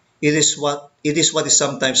 It is what is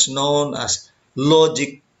sometimes known as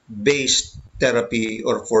logic-based therapy,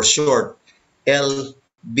 or for short,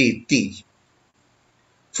 LBT.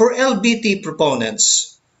 For LBT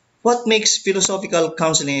proponents, what makes philosophical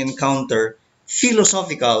counseling encounter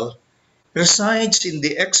philosophical resides in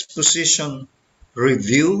the exposition,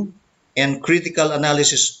 review, and critical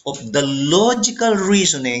analysis of the logical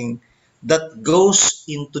reasoning that goes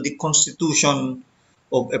into the constitution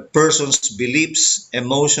of a person's beliefs,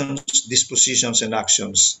 emotions, dispositions, and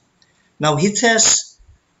actions. Now, he says,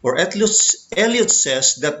 or Eliot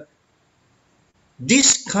says, that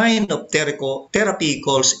this kind of therapy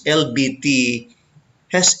calls LBT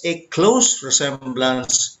has a close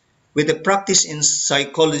resemblance with a practice in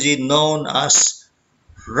psychology known as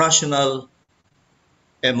rational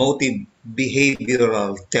emotive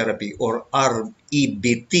behavioral therapy, or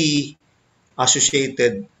REBT,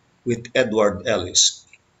 associated with Edward Ellis.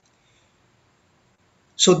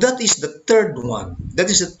 So that is the third one.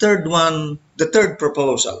 That is the third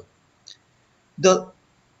proposal. The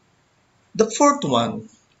fourth one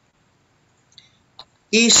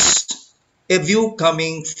is a view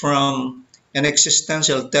coming from an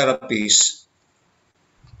existential therapist,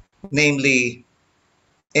 namely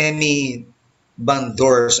Amy Van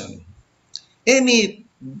Dorsen. Amy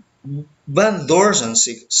Van Dorsen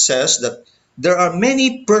says that there are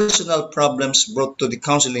many personal problems brought to the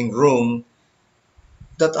counseling room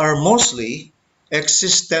that are mostly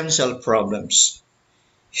existential problems.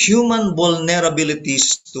 Human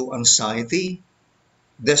vulnerabilities to anxiety,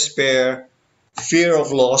 despair, fear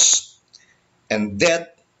of loss, and death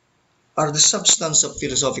are the substance of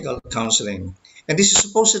philosophical counseling. And this is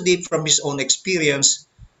supposedly from his own experience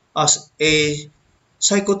as a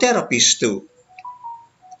psychotherapist too.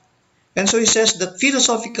 And so he says that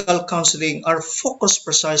philosophical counseling are focused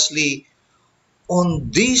precisely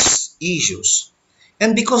on these issues.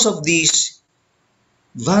 And because of this,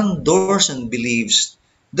 Van Dorsen believes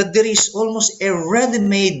that there is almost a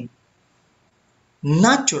ready-made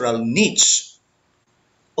natural niche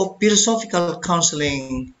of philosophical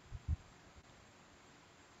counseling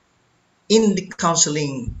in the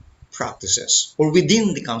counseling practices, or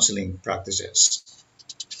within the counseling practices.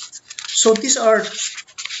 So these are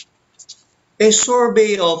a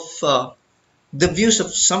survey of the views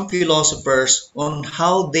of some philosophers on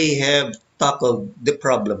how they have tackled the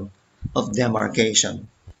problem of demarcation.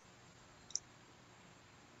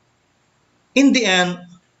 In the end,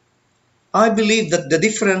 I believe that the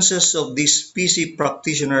differences of these PC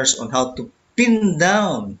practitioners on how to pin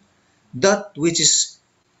down that which is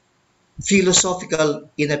philosophical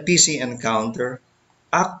in a PC encounter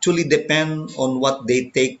actually depend on what they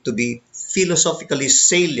take to be philosophically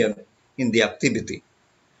salient in the activity.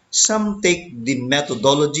 Some take the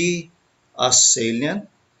methodology as salient,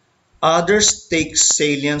 others take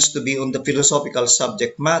salience to be on the philosophical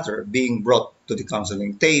subject matter being brought to the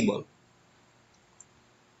counseling table.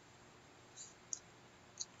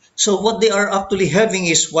 So what they are actually having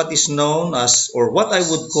is what is known as, or what I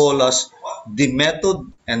would call as, the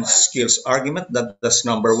method and skills argument. That's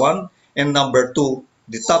number one. And number two,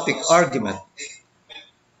 the topic argument.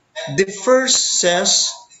 The first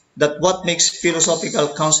says that what makes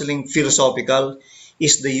philosophical counseling philosophical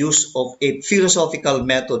is the use of a philosophical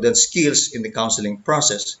method and skills in the counseling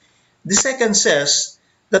process. The second says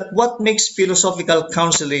that what makes philosophical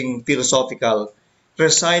counseling philosophical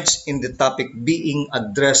resides in the topic being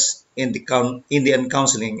addressed in the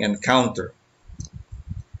counseling encounter.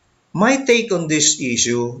 My take on this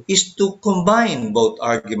issue is to combine both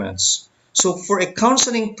arguments. So for a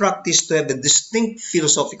counseling practice to have a distinct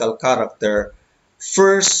philosophical character,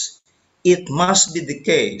 first, it must be the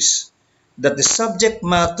case that the subject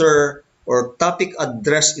matter or topic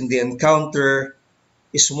addressed in the encounter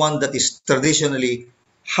is one that is traditionally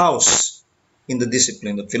housed in the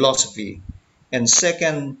discipline of philosophy. And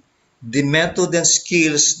second, the method and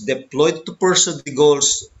skills deployed to pursue the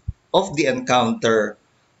goals of the encounter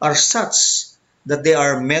are such that they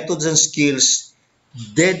are methods and skills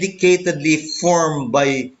dedicatedly formed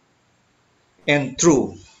by and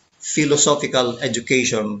through philosophical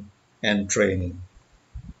education and training.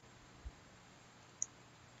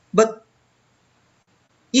 But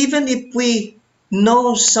even if we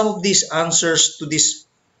know some of these answers to this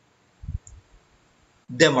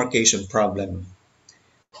demarcation problem,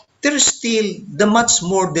 there is still the much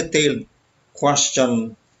more detailed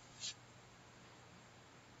question,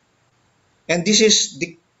 and this is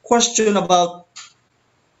the question about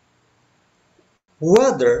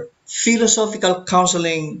whether philosophical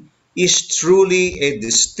counseling is truly a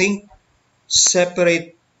distinct,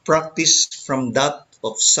 separate practice from that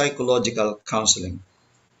of psychological counseling.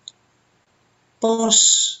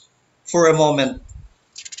 Pause for a moment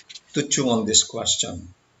to chew on this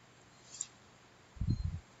question.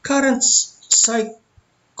 Current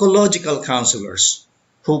psychological counselors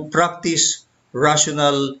who practice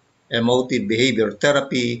rational emotive behavior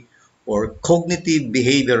therapy or cognitive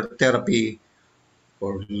behavior therapy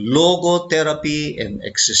or logotherapy and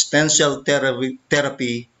existential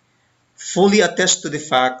therapy fully attest to the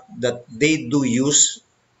fact that they do use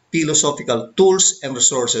philosophical tools and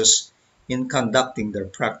resources in conducting their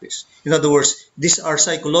practice. In other words, these are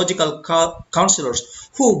psychological counselors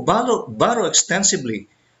who borrow extensively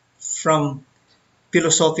from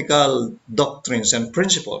philosophical doctrines and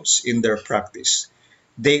principles in their practice.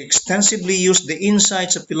 They extensively use the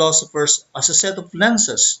insights of philosophers as a set of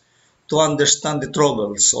lenses to understand the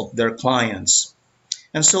troubles of their clients.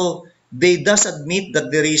 And so they thus admit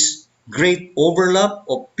that there is great overlap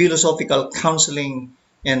of philosophical counseling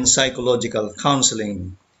and psychological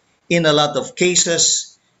counseling. In a lot of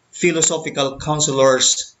cases, philosophical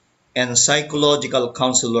counselors and psychological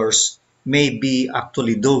counselors may be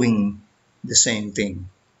actually doing the same thing.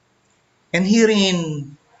 And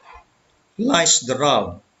herein lies the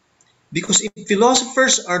rub, because if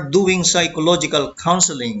philosophers are doing psychological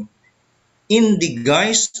counseling in the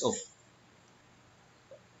guise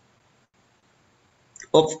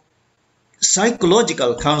of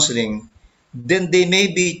psychological counseling, then they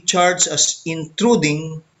may be charged as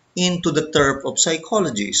intruding into the turf of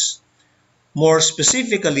psychologists. More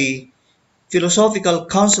specifically, philosophical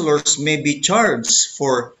counselors may be charged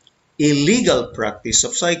for illegal practice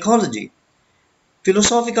of psychology.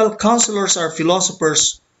 Philosophical counselors are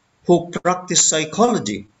philosophers who practice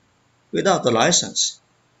psychology without a license.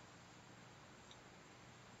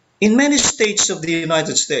 In many states of the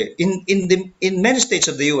United States, in many states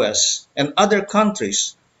of the US and other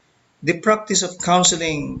countries, the practice of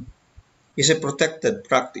counseling is a protected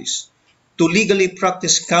practice. To legally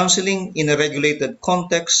practice counseling in a regulated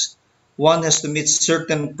context, one has to meet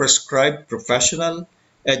certain prescribed professional,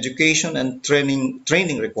 education, and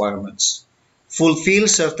training requirements, fulfill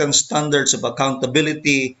certain standards of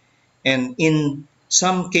accountability, and in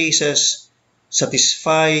some cases,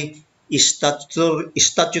 satisfy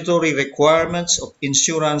statutory requirements of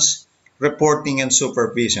insurance, reporting, and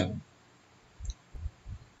supervision.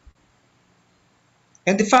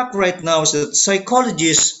 And the fact right now is that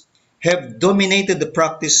psychologists have dominated the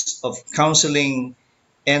practice of counseling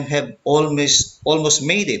and have almost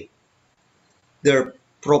made it their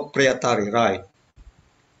proprietary right.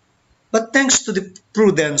 But thanks to the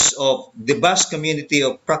prudence of the vast community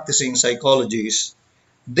of practicing psychologists,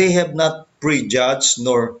 they have not prejudged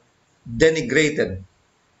nor denigrated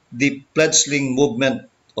the fledgling movement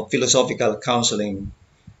of philosophical counseling,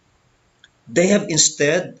 they have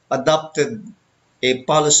instead adopted a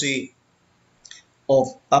policy of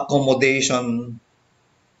accommodation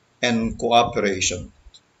and cooperation.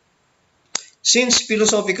 Since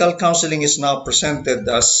philosophical counseling is now presented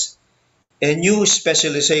as a new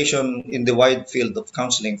specialization in the wide field of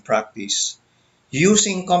counseling practice,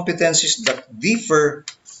 using competencies that differ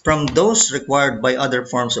from those required by other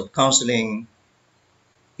forms of counseling,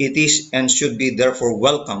 it is and should be therefore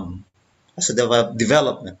welcome as a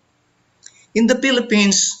development. In the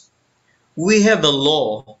Philippines, we have a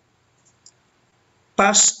law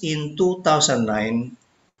passed in 2009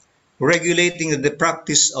 regulating the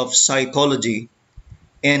practice of psychology,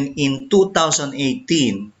 and in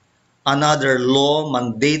 2018, another law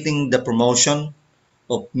mandating the promotion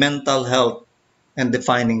of mental health and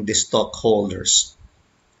defining the stockholders.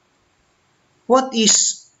 What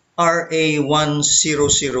is RA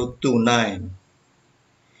 10029?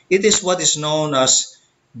 It is what is known as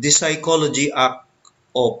the Psychology Act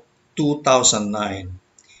of 2009.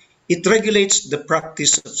 It regulates the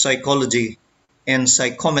practice of psychology and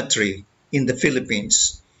psychometry in the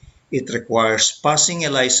Philippines. It requires passing a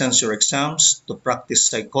licensure exams to practice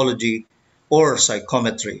psychology or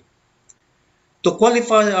psychometry. To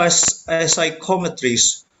qualify as a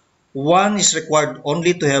psychometrist, one is required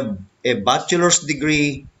only to have a bachelor's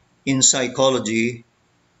degree in psychology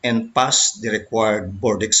and pass the required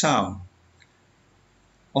board exam.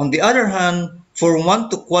 On the other hand, for one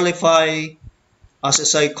to qualify as a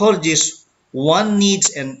psychologist, one needs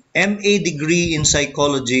an MA degree in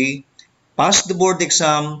psychology, pass the board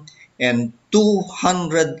exam, and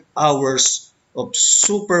 200 hours of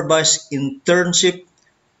supervised internship,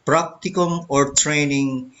 practicum, or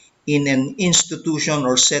training in an institution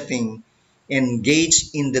or setting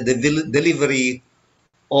engaged in the delivery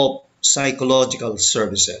of psychological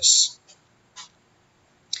services.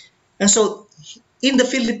 And so, in the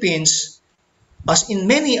Philippines, as in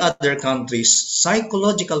many other countries,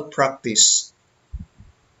 psychological practice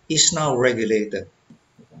is now regulated.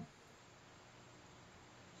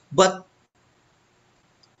 But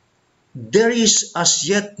there is as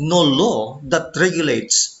yet no law that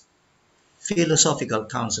regulates philosophical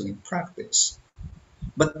counseling practice.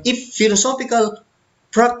 But if philosophical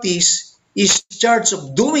practice is charged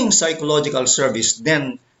of doing psychological service,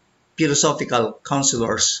 then philosophical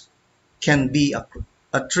counselors can be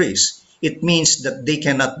at risk. It means that they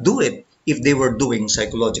cannot do it if they were doing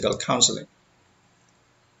psychological counseling.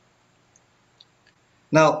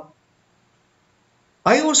 Now,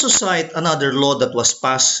 I also cite another law that was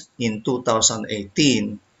passed in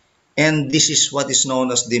 2018, and this is what is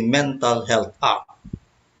known as the Mental Health Act,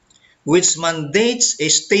 which mandates a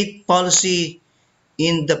state policy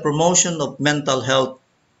in the promotion of mental health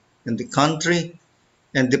in the country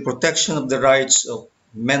and the protection of the rights of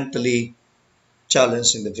mentally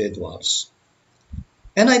challenged individuals.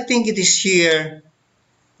 And I think it is here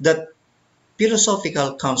that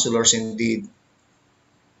philosophical counselors indeed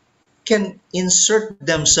can insert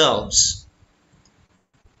themselves.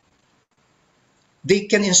 They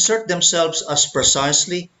can insert themselves as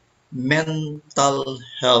precisely mental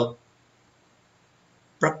health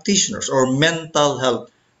practitioners or mental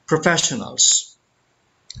health professionals.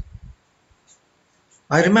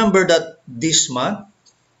 I remember that this month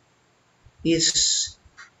is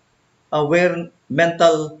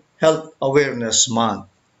Mental Health Awareness Month.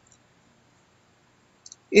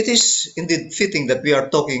 It is indeed fitting that we are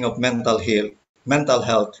talking of mental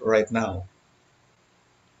health right now.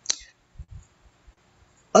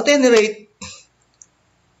 At any rate,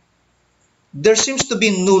 there seems to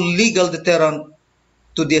be no legal deterrent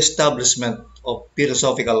to the establishment of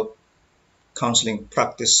philosophical counseling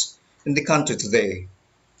practice in the country today.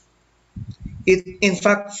 In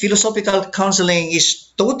fact, philosophical counseling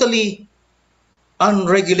is totally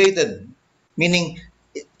unregulated, meaning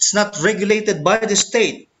it's not regulated by the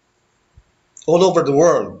state all over the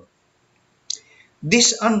world.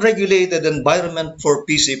 This unregulated environment for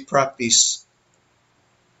PC practice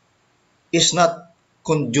is not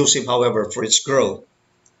conducive, however, for its growth,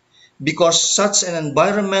 because such an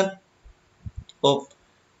environment of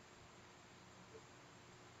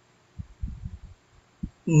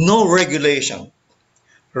no regulation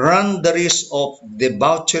run the risk of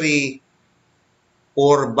debauchery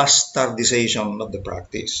or bastardization of the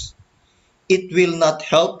practice. It will not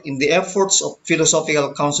help in the efforts of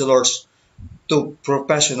philosophical counselors to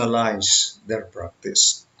professionalize their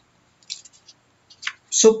practice.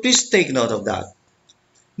 So please take note of that.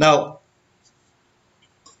 Now,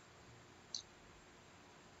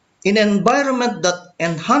 in an environment that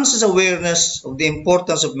enhances awareness of the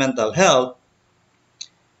importance of mental health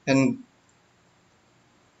And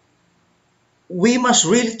we must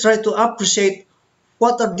really try to appreciate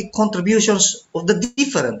what are the contributions of the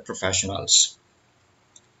different professionals.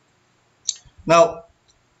 Now,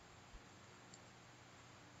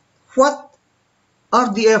 what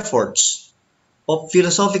are the efforts of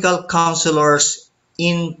philosophical counselors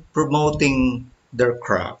in promoting their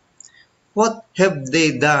craft? What have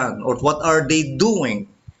they done or what are they doing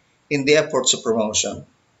in the efforts of promotion?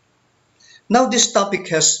 Now, this topic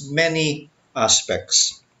has many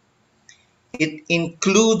aspects. It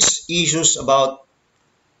includes issues about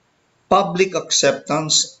public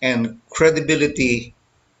acceptance and credibility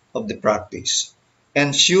of the practice,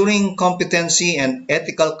 ensuring competency and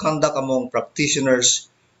ethical conduct among practitioners,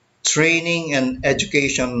 training and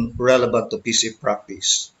education relevant to PC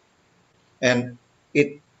practice. And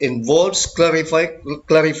it involves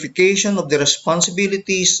clarification of the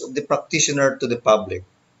responsibilities of the practitioner to the public.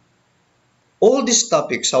 All these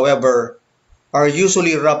topics, however, are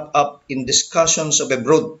usually wrapped up in discussions of a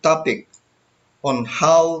broad topic on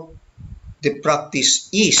how the practice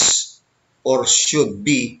is or should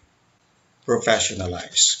be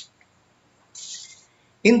professionalized.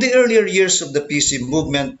 In the earlier years of the PC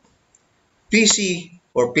movement, PC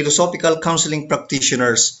or philosophical counseling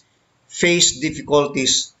practitioners faced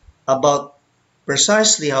difficulties about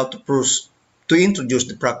precisely how to introduce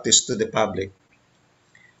the practice to the public.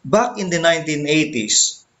 Back in the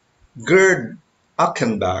 1980s, Gerd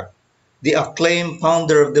Achenbach, the acclaimed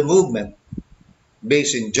founder of the movement,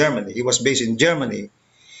 based in Germany, he was based in Germany,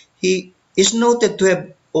 he is noted to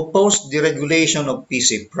have opposed the regulation of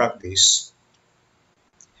PC practice.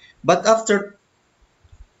 But after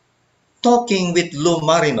talking with Lou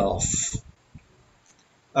Marinoff,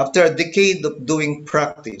 after a decade of doing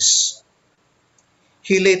practice,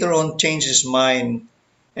 he later on changed his mind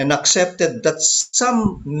and accepted that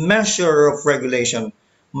some measure of regulation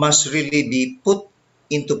must really be put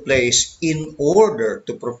into place in order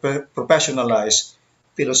to professionalize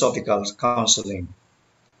philosophical counseling.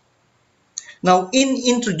 Now, in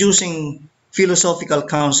introducing philosophical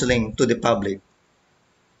counseling to the public,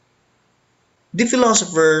 the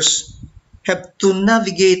philosophers have to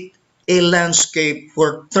navigate a landscape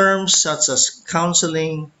where terms such as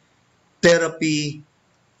counseling, therapy,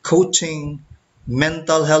 coaching,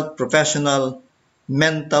 mental health professional,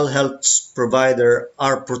 mental health provider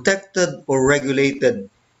are protected or regulated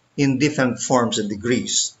in different forms and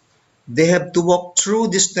degrees. They have to walk through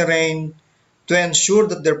this terrain to ensure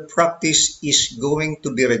that their practice is going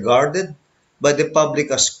to be regarded by the public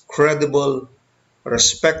as credible,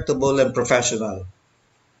 respectable, and professional.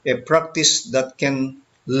 A practice that can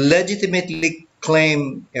legitimately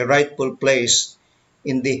claim a rightful place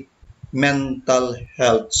in the mental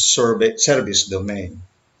health service domain.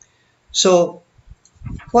 So,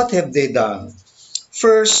 what have they done?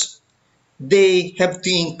 First, they have to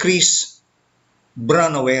increase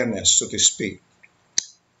brand awareness, so to speak.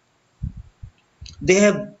 They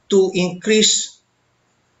have to increase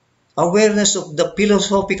awareness of the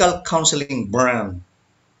philosophical counseling brand.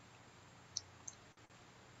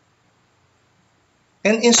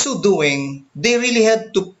 And in so doing, they really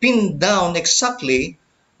had to pin down exactly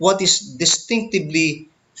what is distinctively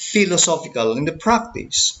philosophical in the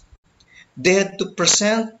practice. They had to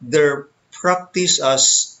present their practice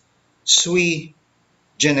as sui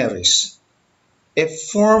generis, a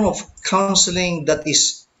form of counseling that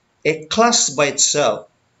is a class by itself.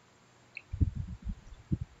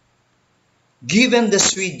 Given the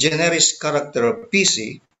sui generis character of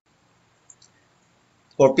PC,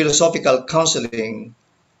 or philosophical counseling,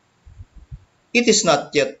 it is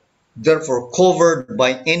not yet therefore covered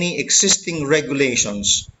by any existing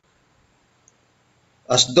regulations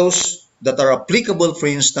as those that are applicable, for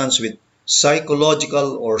instance, with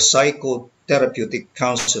psychological or psychotherapeutic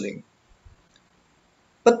counseling.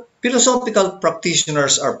 But philosophical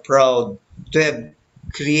practitioners are proud to have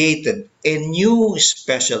created a new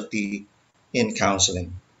specialty in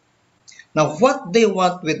counseling. Now, what they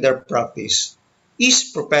want with their practice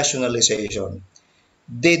is professionalization.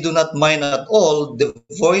 They do not mind at all the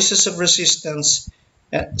voices of resistance,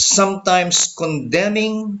 sometimes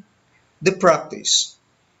condemning the practice.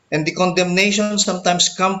 And the condemnation sometimes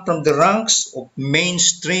comes from the ranks of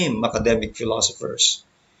mainstream academic philosophers.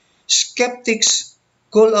 Skeptics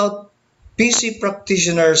call out PC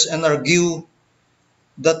practitioners and argue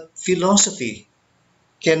that philosophy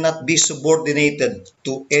cannot be subordinated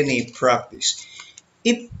to any practice.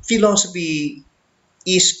 If philosophy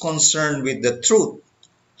is concerned with the truth,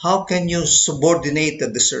 how can you subordinate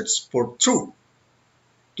the search for truth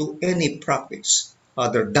to any practice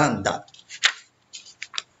other than that?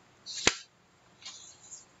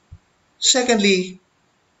 Secondly,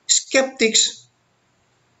 skeptics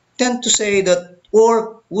tend to say that,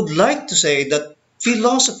 or would like to say that,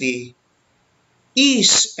 philosophy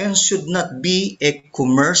is and should not be a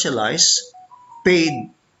commercialized, paid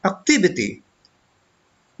activity.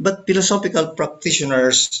 But philosophical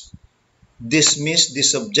practitioners dismiss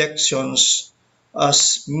these objections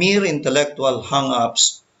as mere intellectual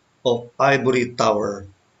hang-ups of ivory tower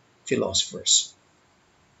philosophers.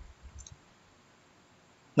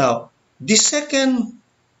 Now, the second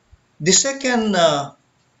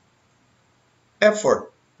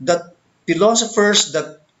effort that philosophers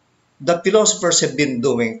have been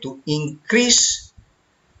doing to increase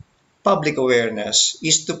public awareness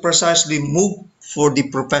is to precisely move for the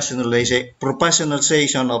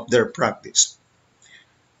professionalization of their practice.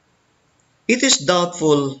 It is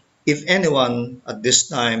doubtful if anyone at this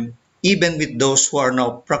time, even with those who are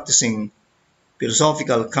now practicing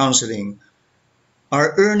philosophical counseling,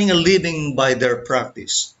 are earning a living by their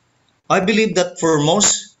practice. I believe that for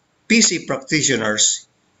most PC practitioners,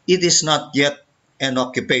 it is not yet an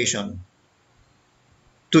occupation.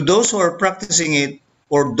 To those who are practicing it,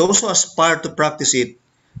 or those who aspire to practice it,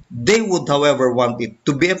 they would, however, want it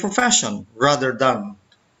to be a profession rather than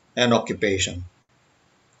an occupation.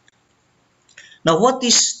 Now, what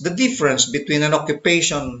is the difference between an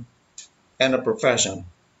occupation and a profession?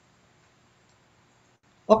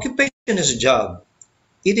 Occupation is a job.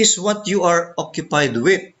 It is what you are occupied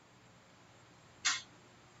with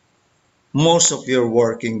most of your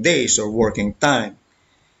working days or working time.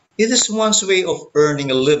 It is one's way of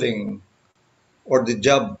earning a living, or the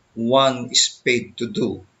job one is paid to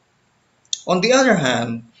do. On the other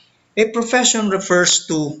hand, a profession refers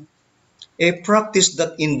to a practice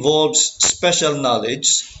that involves special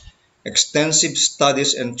knowledge, extensive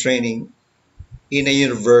studies and training in a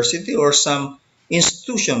university or some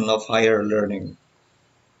institution of higher learning.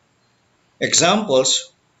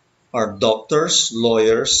 Examples are doctors,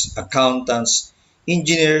 lawyers, accountants,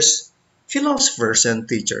 engineers, philosophers, and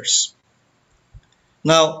teachers.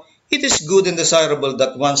 Now, it is good and desirable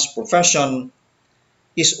that one's profession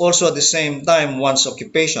is also at the same time one's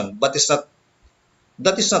occupation, but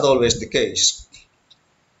that is not always the case.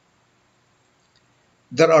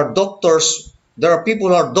 There are people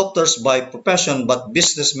who are doctors by profession but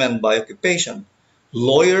businessmen by occupation,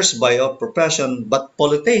 lawyers by profession but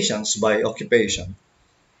politicians by occupation,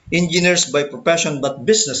 engineers by profession but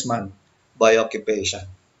businessmen by occupation.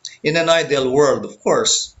 In an ideal world, of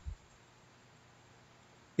course,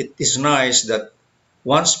 it is nice that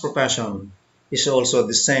one's profession is also at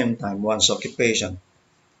the same time one's occupation.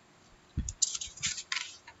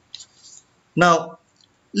 Now,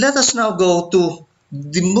 let us now go to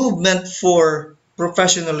the movement for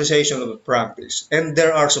professionalization of the practice. And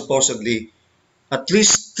there are supposedly at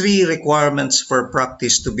least 3 requirements for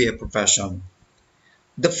practice to be a profession.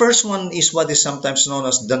 The first one is what is sometimes known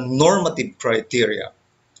as the normative criteria.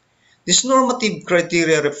 This normative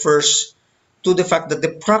criteria refers to the fact that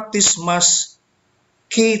the practice must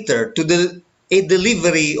cater to a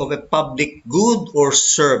delivery of a public good or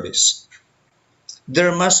service.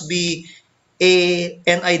 There must be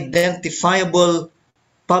an identifiable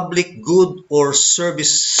public good or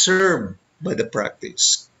service served by the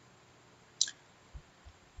practice.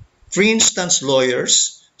 For instance,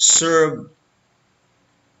 lawyers serve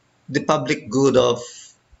the public good of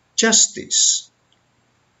justice,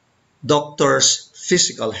 doctors,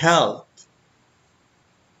 physical health,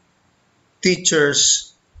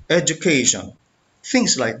 teachers, education,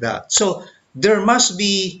 things like that. So there must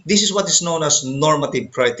be, this is what is known as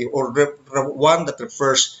normative criteria, or one that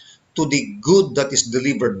refers to the good that is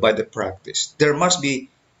delivered by the practice. There must be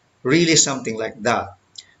really something like that.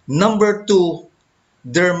 Number 2,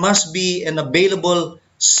 there must be an available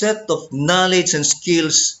set of knowledge and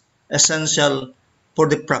skills essential for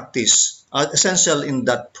the practice, essential in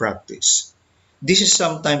that practice. This is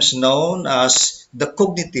sometimes known as the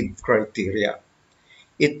cognitive criteria.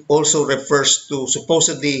 It also refers to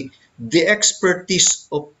supposedly the expertise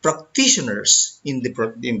of practitioners in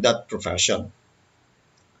that profession.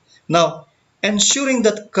 Now, ensuring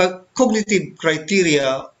that cognitive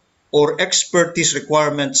criteria or expertise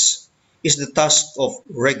requirements is the task of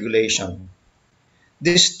regulation.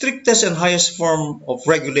 The strictest and highest form of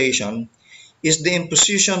regulation is the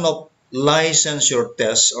imposition of licensure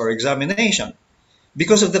tests or examination.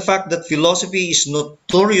 Because of the fact that philosophy is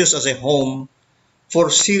notorious as a home for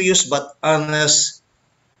serious but honest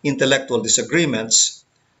intellectual disagreements,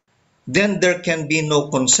 then there can be no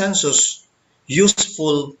consensus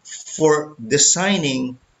useful for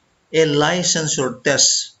designing a licensure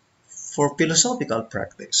test for philosophical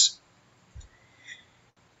practice.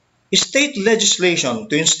 State legislation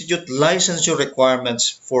to institute licensure requirements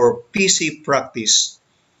for PC practice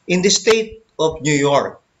in the state of New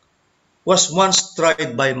York was once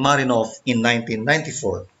tried by Marinoff in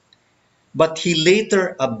 1994, but he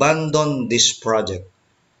later abandoned this project.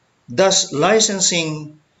 Thus,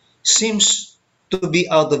 licensing seems to be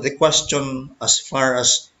out of the question as far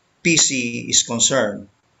as PC is concerned.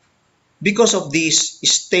 Because of this,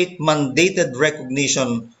 state-mandated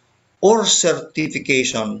recognition or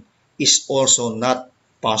certification is also not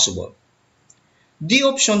possible. The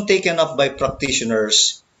option taken up by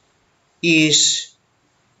practitioners is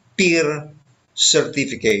peer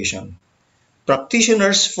certification.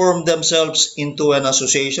 Practitioners form themselves into an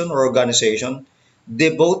association or organization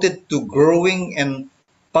devoted to growing and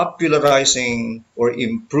popularizing or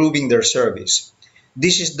improving their service.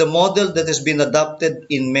 This is the model that has been adopted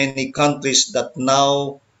in many countries that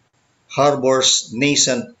now harbors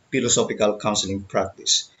nascent philosophical counseling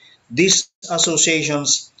practice. These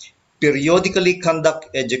associations periodically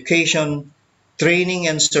conduct education, training,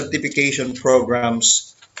 and certification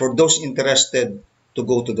programs for those interested to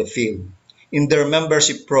go to the field. In their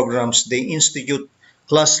membership programs, they institute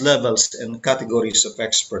class levels and categories of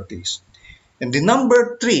expertise. And the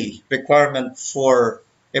number three requirement for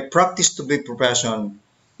a practice to be profession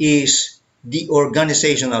is the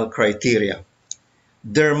organizational criteria.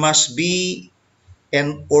 There must be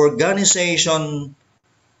an organization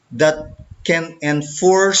that can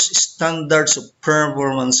enforce standards of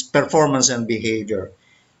performance and behavior.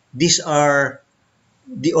 These are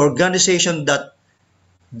the organization that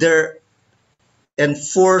there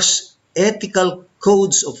enforce ethical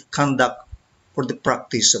codes of conduct for the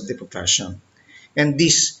practice of the profession. And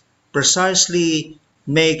this precisely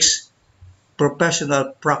makes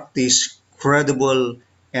professional practice credible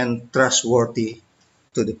and trustworthy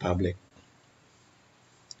to the public.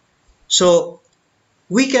 So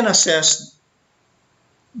we can assess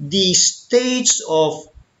the stage of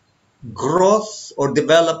growth or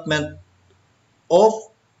development of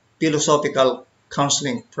philosophical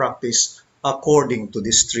counseling practice according to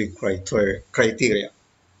these three criteria.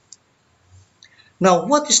 Now,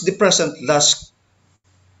 what is the present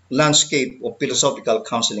landscape of philosophical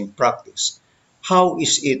counseling practice? How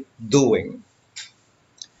is it doing?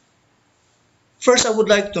 First, I would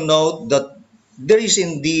like to note that there is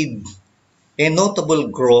indeed a notable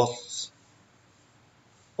growth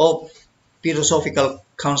of philosophical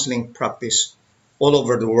counseling practice all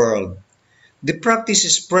over the world. The practice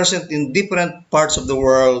is present in different parts of the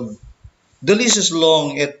world. The list is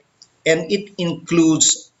long and it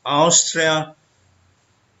includes Austria,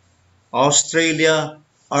 Australia,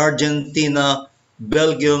 Argentina,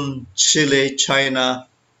 Belgium, Chile, China.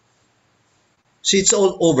 So it's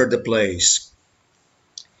all over the place.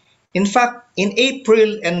 In fact, in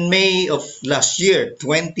April and May of last year,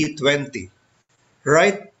 2020,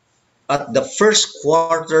 right at the first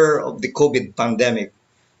quarter of the COVID pandemic,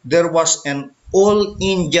 there was an all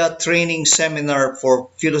India training seminar for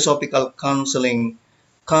philosophical counseling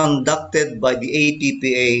conducted by the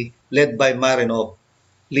APPA led by Marinov,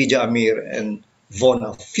 Lydia Amir, and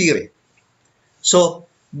Vona Firi. So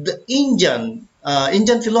the Indian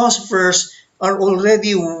philosophers are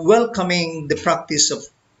already welcoming the practice of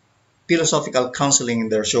philosophical counseling in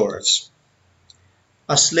their shores.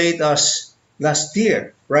 As late as last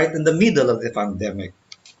year, right in the middle of the pandemic,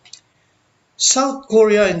 South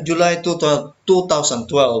Korea in July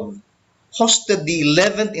 2012 hosted the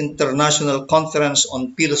 11th International Conference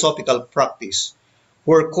on Philosophical Practice,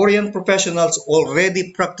 where Korean professionals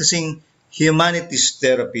already practicing humanities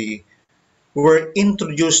therapy were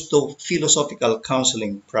introduced to philosophical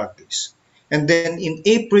counseling practice. And then in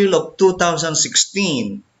April of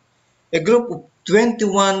 2016, a group of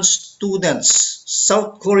 21 students,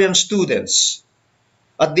 South Korean students,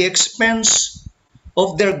 at the expense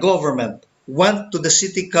of their government, went to the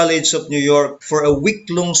City College of New York for a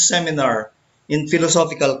week-long seminar in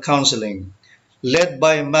philosophical counseling, led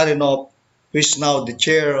by Marinov, who is now the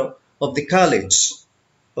chair of the College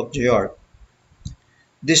of New York.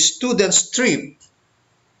 The students' trip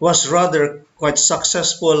was rather quite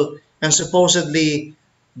successful, and supposedly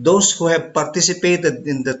those who have participated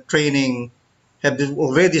in the training have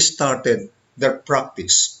already started their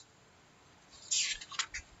practice.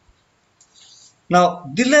 Now,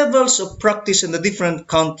 the levels of practice in the different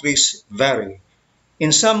countries vary.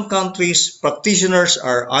 In some countries, practitioners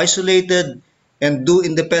are isolated and do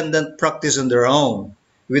independent practice on their own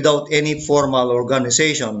without any formal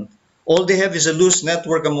organization. All they have is a loose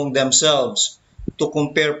network among themselves to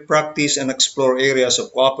compare practice and explore areas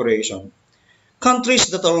of cooperation. Countries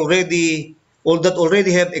that already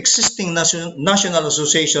have existing national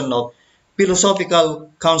association of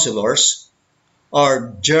philosophical counselors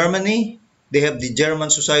are Germany. They have the German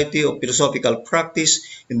Society of Philosophical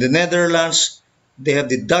Practice. In the Netherlands, they have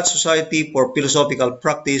the Dutch Society for Philosophical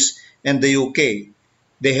Practice, and the UK.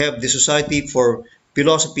 They have the Society for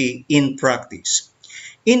Philosophy in Practice.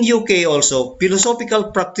 In UK also,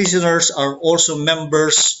 philosophical practitioners are also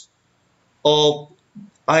members of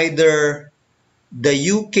either the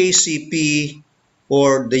UKCP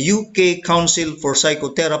or the UK Council for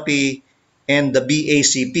Psychotherapy and the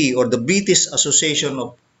BACP, or the British Association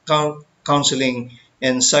of Counseling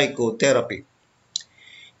and Psychotherapy.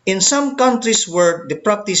 In some countries where the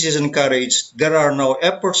practice is encouraged, there are now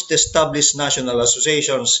efforts to establish national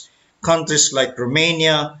associations, countries like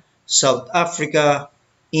Romania, South Africa,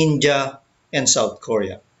 India, and South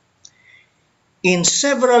Korea. In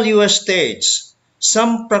several US states,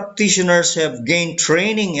 some practitioners have gained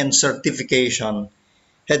training and certification,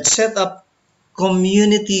 had set up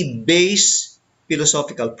community-based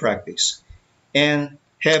philosophical practice, and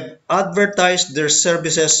have advertised their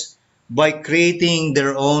services by creating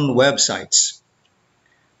their own websites.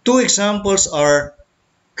 Two examples are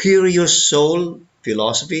Curious Soul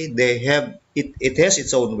Philosophy. It has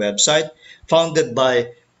its own website, founded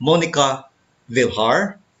by Monica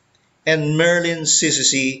Vilhar, and Merlin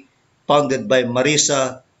CCC, founded by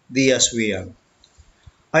Marisa Diaz-Wian.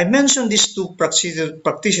 I mention these two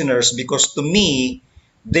practitioners because to me,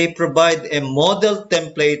 they provide a model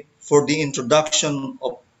template for the introduction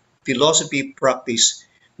of philosophy practice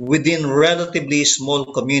within relatively small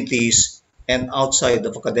communities and outside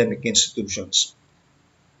of academic institutions.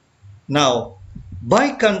 Now,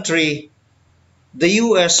 by country, the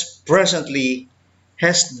US presently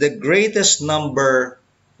has the greatest number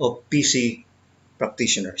of PC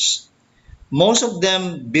practitioners. Most of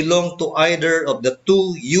them belong to either of the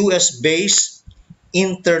two US-based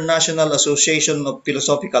International Association of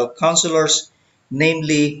Philosophical Counselors,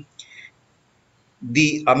 namely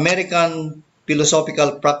the American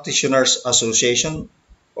Philosophical Practitioners Association,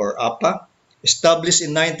 or APA, established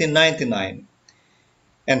in 1999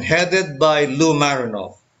 and headed by Lou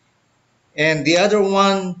Marinoff. And the other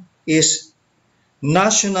one is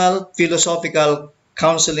National Philosophical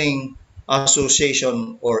Counseling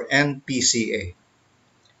Association, or NPCA.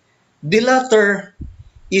 The latter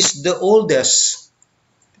is the oldest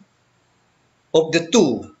of the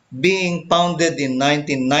two, being founded in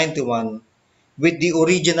 1991 with the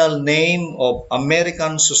original name of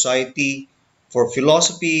American Society for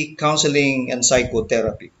Philosophy, Counseling, and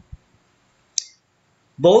Psychotherapy.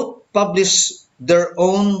 Both publish their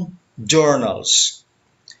own journals.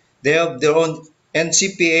 They have their own.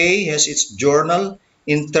 NCPA has its journal,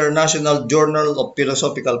 International Journal of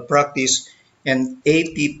Philosophical Practice, and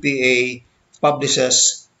APPA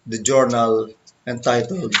publishes the journal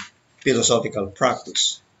entitled Philosophical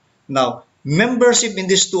Practice. Now, membership in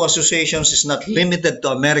these two associations is not limited to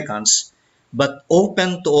Americans, but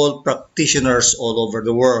open to all practitioners all over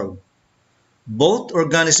the world. Both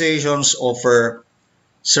organizations offer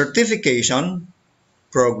certification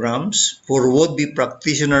programs for would-be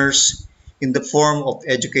practitioners in the form of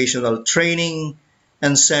educational training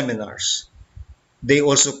and seminars. They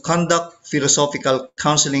also conduct philosophical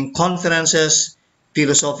counseling conferences,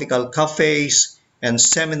 philosophical cafes, and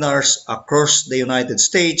seminars across the United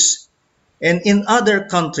States and in other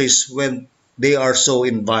countries when they are so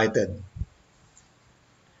invited.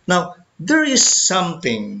 Now, there is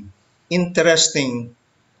something interesting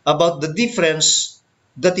about the difference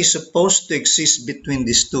that is supposed to exist between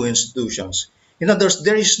these two institutions. In other words,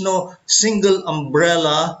 there is no single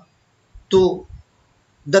umbrella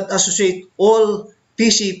that associate all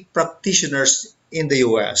PC practitioners in the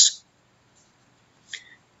US.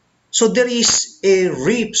 So there is a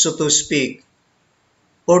rip, so to speak,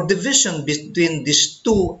 or division between these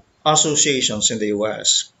two associations in the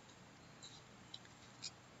US.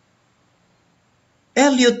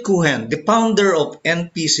 Elliot Cohen, the founder of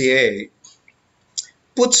NPCA,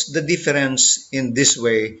 puts the difference in this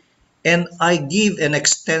way, and I give an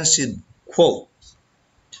extensive quote.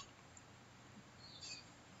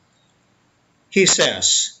 He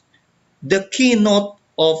says, "The keynote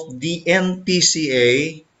of the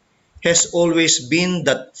NPCA has always been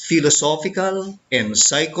that philosophical and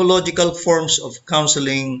psychological forms of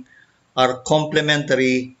counseling are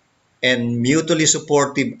complementary and mutually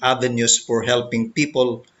supportive avenues for helping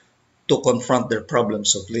people to confront their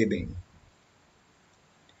problems of living.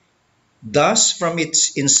 Thus, from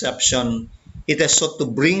its inception, it has sought to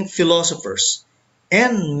bring philosophers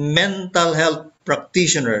and mental health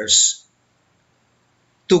practitioners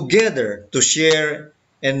together to share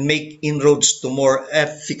and make inroads to more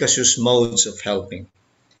efficacious modes of helping.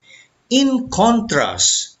 In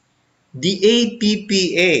contrast, The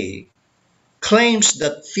APPA claims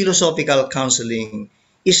that philosophical counseling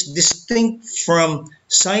is distinct from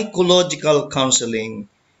psychological counseling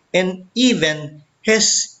and even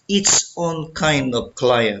has its own kind of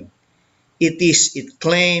client. It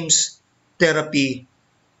claims, therapy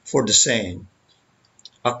for the same.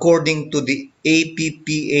 According to the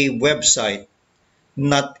APPA website,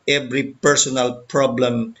 not every personal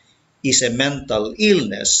problem is a mental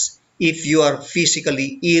illness. If you are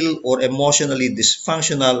physically ill or emotionally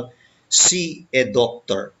dysfunctional, see a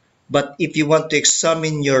doctor. But if you want to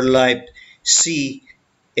examine your life, see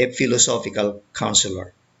a philosophical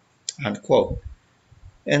counselor. Unquote.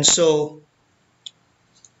 And so,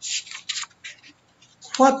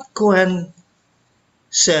 what Cohen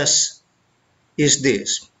says is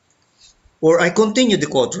this, or I continue the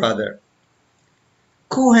quote rather.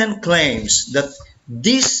 Cohen claims that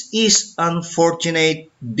this is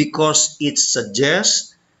unfortunate because it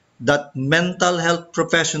suggests that mental health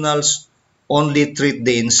professionals only treat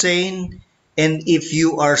the insane, and if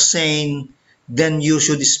you are sane, then you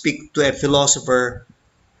should speak to a philosopher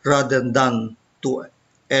rather than to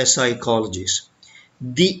a psychologist.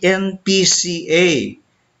 The NPCA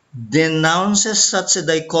denounces such a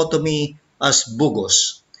dichotomy as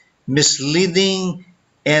bogus, misleading,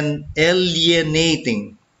 and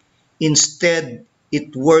alienating. Instead,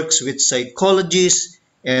 it works with psychologists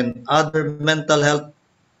and other mental health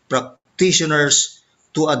practitioners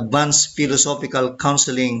to advance philosophical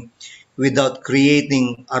counseling without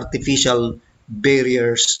creating artificial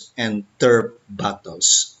barriers and turf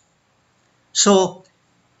battles. So,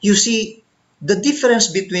 you see, the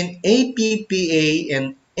difference between APPA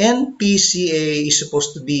and NPCA is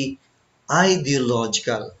supposed to be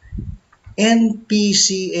ideological.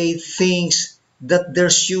 NPCA thinks that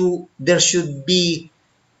there should be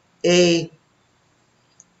a,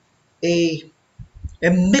 a, a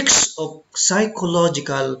mix of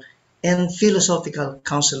psychological and philosophical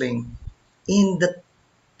counseling in the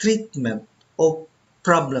treatment of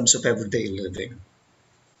problems of everyday living.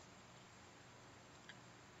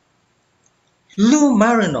 Lou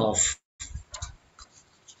Marinoff,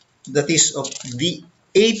 that is of the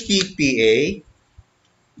APPA,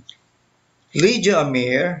 Lydia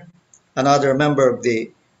Amir, another member of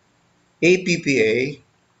the APPA,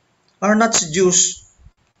 are not seduced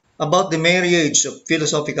about the marriage of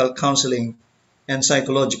philosophical counseling and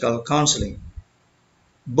psychological counseling.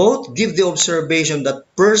 Both give the observation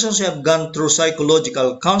that persons who have gone through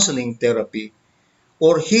psychological counseling therapy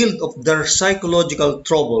or healed of their psychological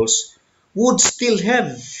troubles would still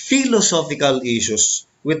have philosophical issues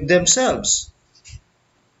with themselves.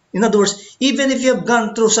 In other words, even if you have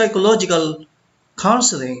gone through psychological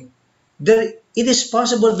counseling, it is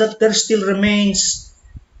possible that there still remains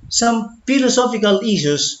some philosophical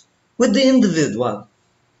issues with the individual.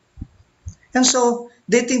 And so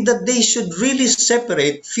they think that they should really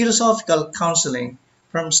separate philosophical counseling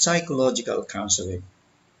from psychological counseling.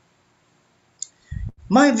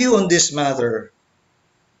 My view on this matter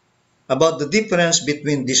about the difference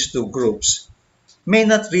between these two groups may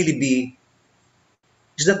not really be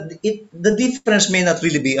is that the difference may not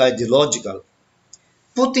really be ideological.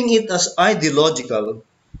 Putting it as ideological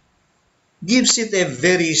gives it a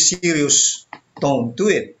very serious tone to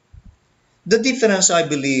it. The difference, I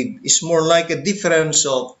believe, is more like a difference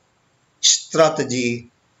of strategy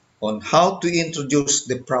on how to introduce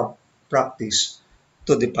the practice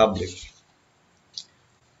to the public.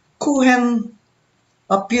 Cohen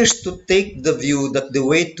appears to take the view that the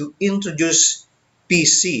way to introduce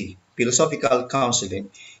PC, philosophical counseling,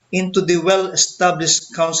 into the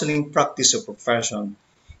well-established counseling practice of profession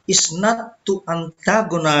is not to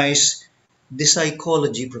antagonize the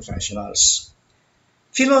psychology professionals.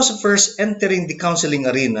 Philosophers entering the counseling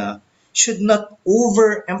arena should not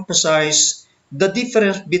overemphasize the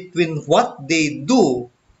difference between what they do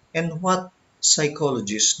and what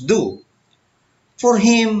psychologists do. For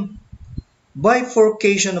him,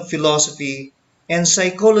 bifurcation of philosophy and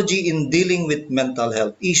psychology in dealing with mental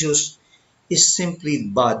health issues is simply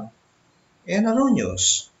bad and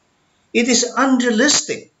erroneous. It is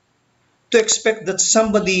unrealistic to expect that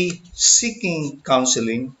somebody seeking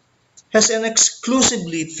counseling has an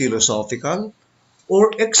exclusively philosophical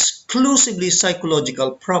or exclusively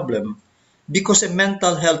psychological problem because a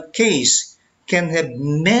mental health case can have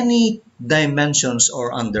many dimensions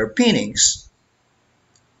or underpinnings.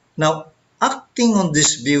 Now, acting on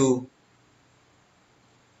this view,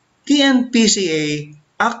 the NPCA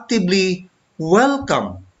actively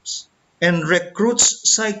welcomes and recruits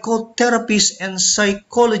psychotherapists and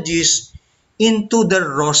psychologists into the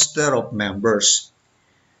roster of members.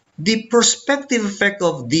 The prospective effect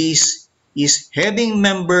of this is having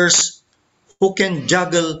members who can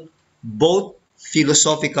juggle both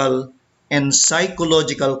philosophical and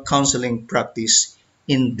psychological counseling practice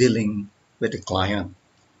in dealing with a client.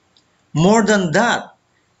 More than that,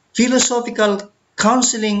 philosophical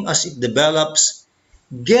counseling as it develops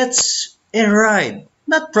gets a ride,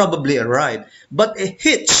 not probably a ride, but a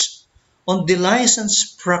hitch on the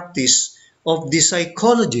licensed practice of the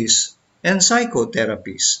psychologists and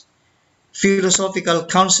psychotherapists. Philosophical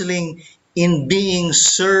counseling in being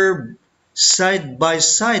served side by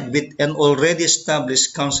side with an already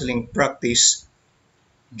established counseling practice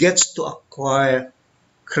gets to acquire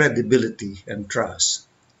credibility and trust.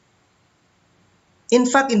 In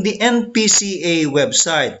fact, in the NPCA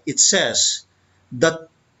website, it says that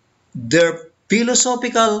their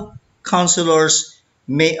philosophical counselors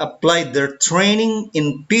may apply their training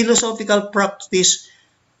in philosophical practice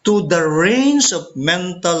to the range of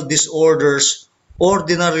mental disorders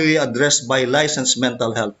ordinarily addressed by licensed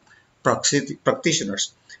mental health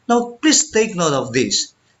practitioners. Now, please take note of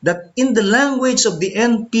this, that in the language of the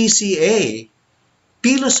NPCA,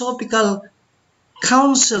 philosophical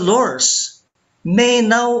counselors may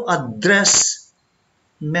now address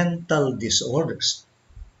mental disorders,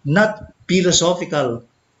 not philosophical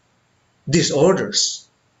disorders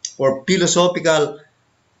or philosophical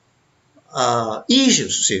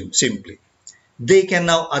issues simply. They can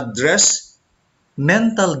now address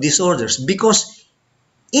mental disorders because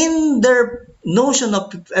in their notion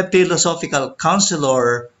of a philosophical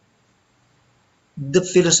counselor, the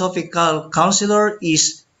philosophical counselor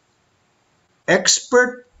is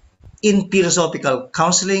expert in philosophical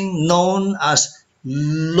counseling known as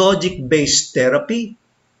logic-based therapy,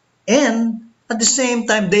 and at the same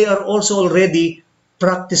time they are also already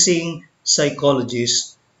practicing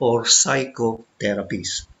psychologists or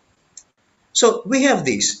psychotherapies. So we have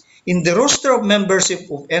this. In the roster of membership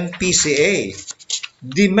of NPCA,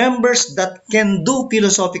 the members that can do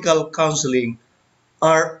philosophical counseling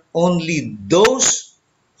are only those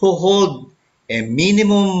who hold a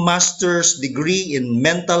minimum master's degree in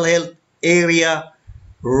mental health area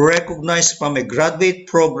recognized from a graduate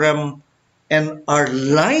program and are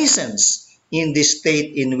licensed in the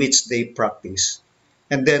state in which they practice.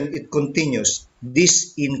 And then it continues.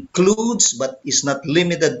 This includes but is not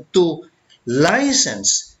limited to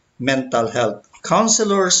licensed mental health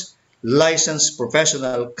counselors, licensed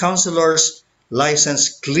professional counselors,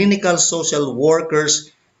 licensed clinical social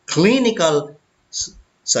workers, clinical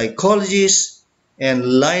psychologists, and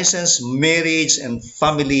licensed marriage and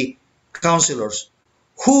family counselors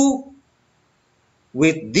who,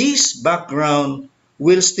 with this background,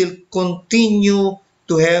 will still continue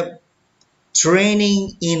to have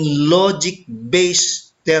training in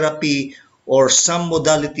logic-based therapy or some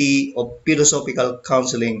modality of philosophical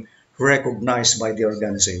counseling recognized by the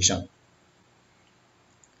organization.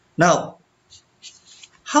 Now,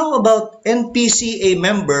 how about NPCA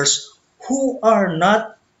members who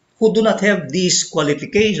do not have these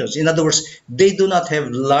qualifications? In other words, they do not have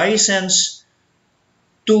license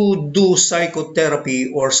to do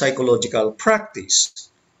psychotherapy or psychological practice.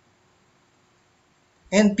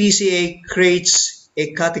 NPCA creates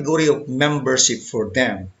a category of membership for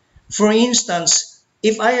them. For instance,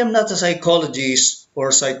 if I am not a psychologist or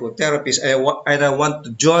psychotherapist and I want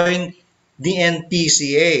to join the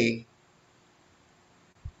NPCA,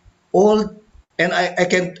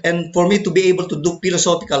 and for me to be able to do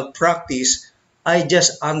philosophical practice, I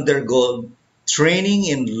just undergo training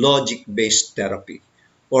in logic-based therapy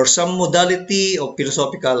or some modality of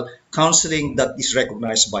philosophical counseling that is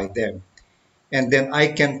recognized by them. And then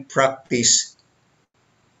I can practice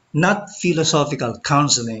not philosophical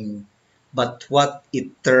counseling, but what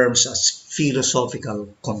it terms as philosophical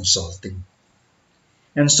consulting.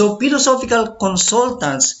 And so philosophical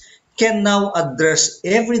consultants can now address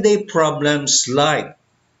everyday problems like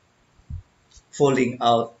falling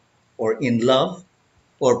out or in love,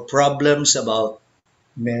 or problems about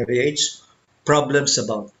marriage, problems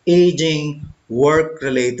about aging,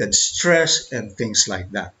 work-related stress, and things like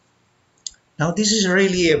that. Now, this is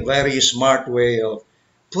really a very smart way of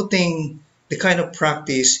putting the kind of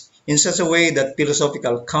practice in such a way that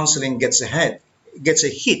philosophical counseling gets a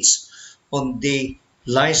hit on the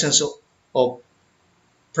license of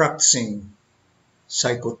practicing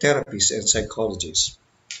psychotherapists and psychologists.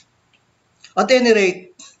 At any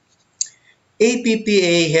rate,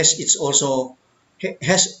 APPA has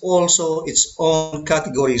also its own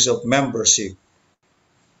categories of membership.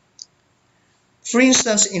 For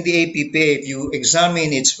instance, in the APPA, if you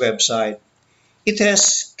examine its website, it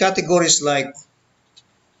has categories like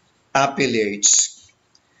affiliates.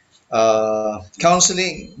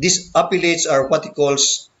 Counseling, these affiliates are what it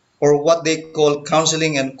calls or what they call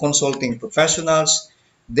counseling and consulting professionals.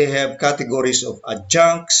 They have categories of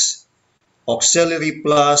adjuncts, auxiliary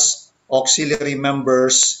plus, auxiliary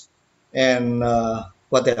members, and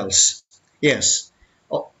what else? Yes,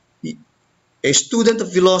 a student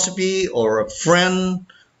of philosophy or a friend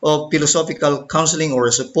of philosophical counseling or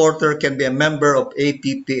a supporter can be a member of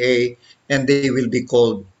APPA, and they will be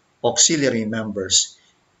called auxiliary members.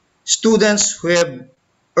 Students who have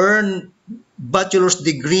earned bachelor's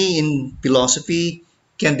degree in philosophy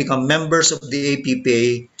can become members of the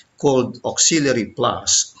APPA, called auxiliary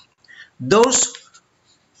plus. Those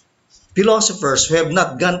philosophers who have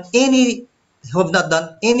not done any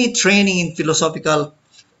training in philosophical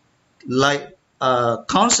like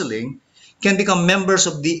counseling can become members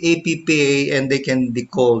of the APPA, and they can be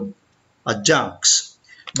called adjuncts.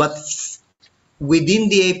 But within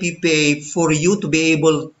the APPA, for you to be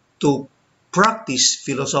able to practice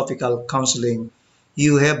philosophical counseling,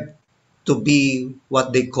 you have to be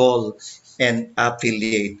what they call an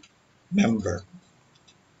affiliate member.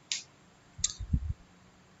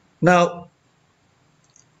 Now,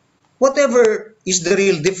 whatever is the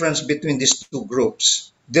real difference between these two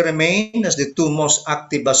groups, they remain as the two most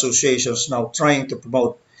active associations now trying to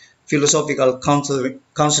promote philosophical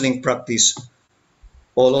counseling practice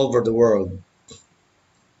all over the world.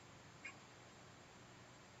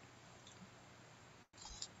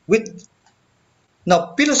 With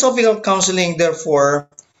Now, philosophical counseling, therefore,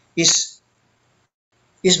 is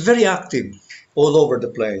very active all over the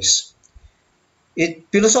place.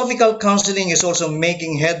 Philosophical counseling is also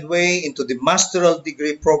making headway into the masteral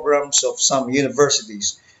degree programs of some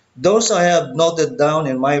universities. Those I have noted down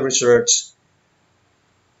in my research,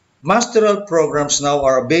 masteral programs now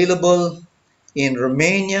are available in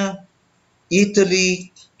Romania,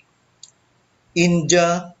 Italy,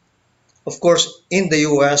 India, of course, in the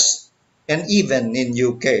US, and even in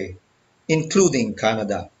UK, including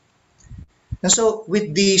Canada. And so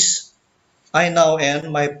with this, I now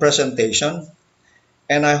end my presentation,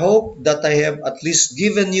 and I hope that I have at least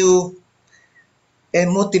given you a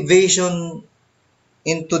motivation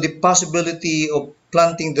into the possibility of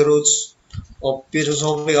planting the roots of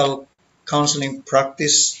philosophical counseling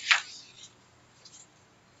practice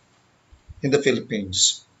in the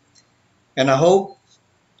Philippines. And I hope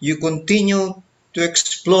you continue to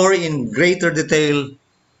explore in greater detail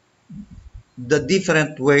the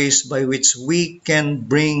different ways by which we can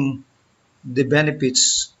bring the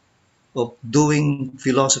benefits of doing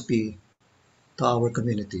philosophy to our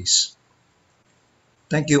communities.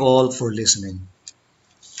 Thank you all for listening.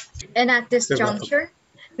 And at this You're welcome. juncture,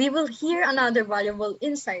 we will hear another valuable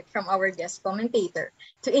insight from our guest commentator.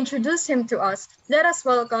 To introduce him to us, let us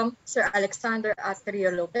welcome Sir Alexander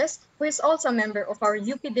Atrio Lopez, who is also a member of our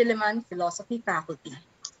UP Diliman Philosophy faculty.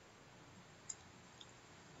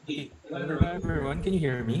 Hello everyone, can you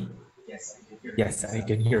hear me? Yes, I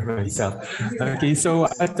can hear myself. Okay, so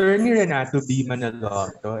Attorney Renato B.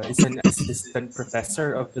 Manaloto is an assistant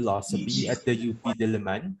professor of philosophy at the UP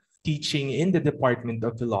Diliman, teaching in the Department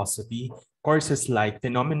of Philosophy courses like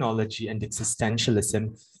Phenomenology and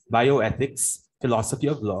Existentialism, Bioethics, Philosophy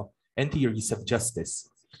of Law, and Theories of Justice.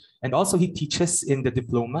 And also he teaches in the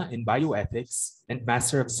Diploma in Bioethics and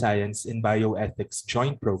Master of Science in Bioethics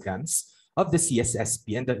joint programs of the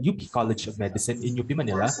CSSP and the UP College of Medicine in UP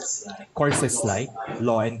Manila, courses like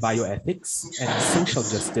Law and Bioethics and Social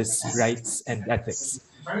Justice, Rights and Ethics.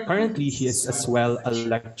 Currently, he is as well a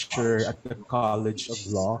lecturer at the College of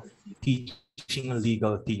Law, teaching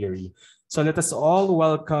legal theory. So let us all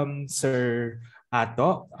welcome Sir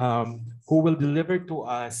Ato, who will deliver to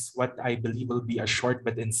us what I believe will be a short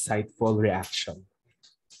but insightful reaction.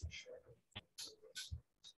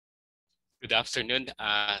 Good afternoon.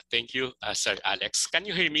 Thank you, Sir Alex. Can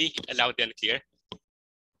you hear me loud and clear?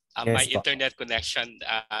 Yes, my internet connection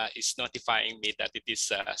is notifying me that it is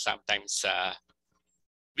sometimes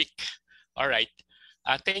weak. All right.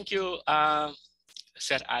 Thank you,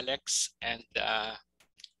 Sir Alex and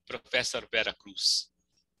Professor Vera Cruz.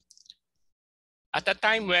 At a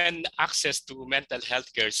time when access to mental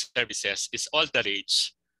health care services is all the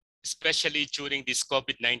rage, especially during this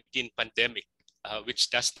COVID-19 pandemic, which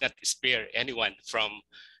does not spare anyone from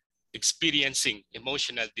experiencing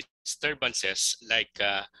emotional disturbances like,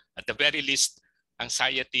 at the very least,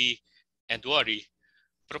 anxiety and worry,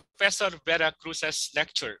 Professor Vera Cruz's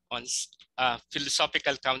lecture on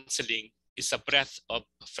philosophical counseling is a breath of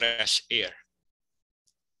fresh air.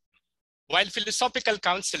 While philosophical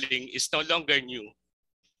counseling is no longer new,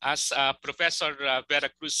 as Professor Vera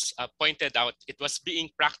Cruz pointed out, it was being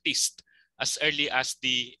practiced as early as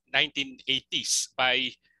the 1980s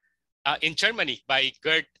in Germany by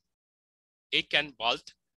Gerd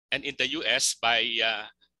Eichenwald and in the US by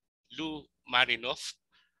Lou Marinoff,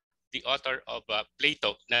 the author of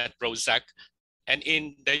Plato, not Prozac, and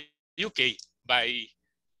in the UK by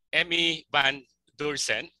Emmy Van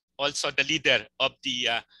Dursen, also the leader of the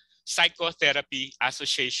Psychotherapy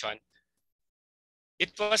Association.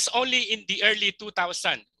 It was only in the early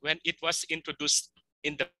 2000 when it was introduced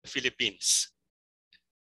in the Philippines.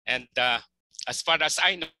 And as far as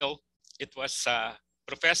I know, it was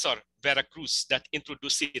Professor Vera Cruz that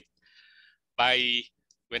introduced it by,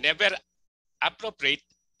 whenever appropriate,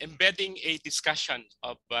 embedding a discussion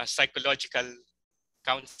of psychological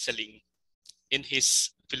counseling in his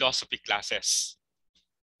philosophy classes.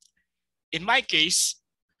 In my case,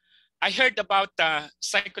 I heard about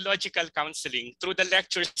psychological counseling through the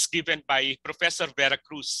lectures given by Professor Vera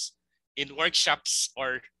Cruz in workshops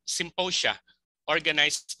or symposia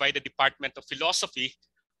organized by the Department of Philosophy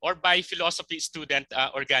or by philosophy student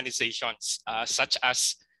organizations such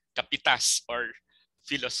as Capitas or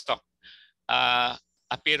Philosoph.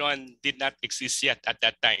 Apiron did not exist yet at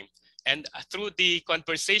that time. And through the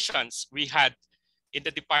conversations we had in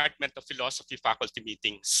the Department of Philosophy faculty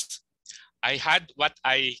meetings, I had what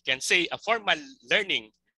I can say a formal learning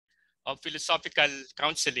of philosophical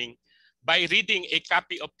counseling by reading a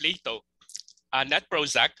copy of Plato, not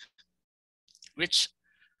Prozac, which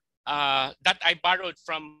that I borrowed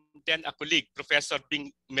from then a colleague, Professor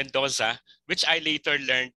Bing Mendoza, which I later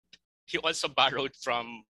learned he also borrowed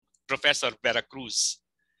from Professor Vera Cruz.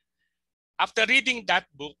 After reading that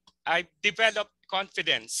book, I developed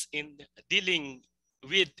confidence in dealing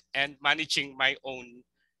with and managing my own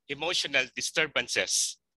emotional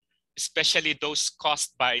disturbances, especially those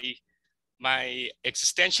caused by my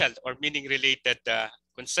existential or meaning-related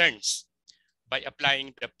concerns, by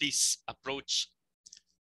applying the peace approach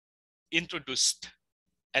introduced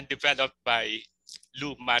and developed by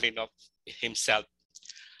Lou Marinoff himself.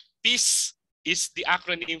 Peace is the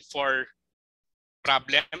acronym for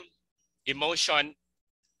problem, emotion,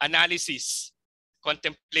 analysis,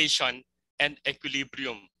 contemplation, and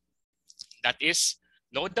equilibrium. That is,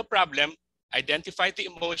 know the problem, identify the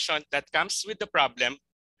emotion that comes with the problem,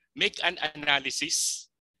 make an analysis.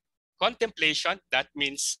 Contemplation, that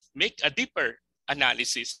means make a deeper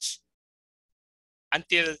analysis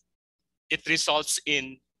until it results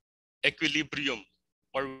in equilibrium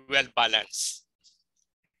or well-balanced.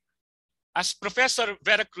 As Professor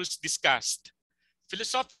Vera Cruz discussed,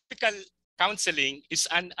 philosophical counseling is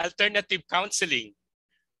an alternative counseling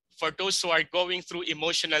for those who are going through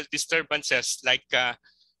emotional disturbances like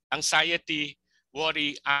anxiety,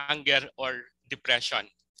 worry, anger, or depression.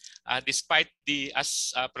 Despite the,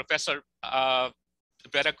 as Professor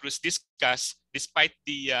Vera Cruz discussed, despite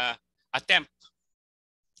the attempt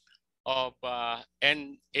of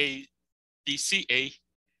NAPCA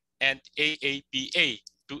and AAPA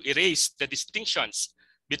to erase the distinctions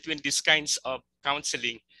between these kinds of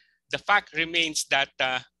counseling, the fact remains that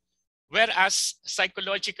whereas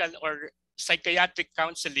psychological or psychiatric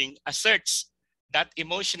counseling asserts that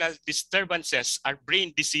emotional disturbances are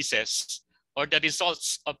brain diseases or the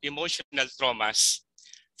results of emotional traumas,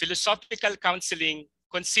 philosophical counseling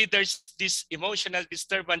considers these emotional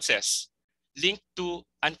disturbances linked to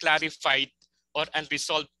unclarified or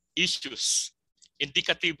unresolved issues,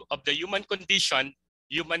 indicative of the human condition,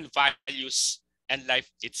 human values, and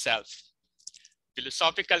life itself.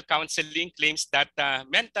 Philosophical counseling claims that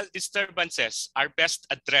mental disturbances are best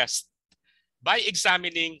addressed by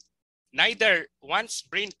examining neither one's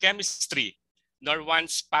brain chemistry nor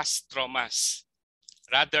one's past traumas,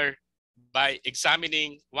 rather by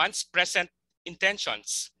examining one's present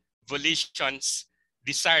intentions, volitions,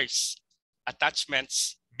 desires,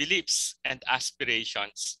 attachments, beliefs, and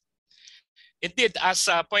aspirations. Indeed, as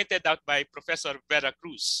pointed out by Professor Vera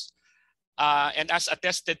Cruz, and as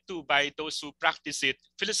attested to by those who practice it,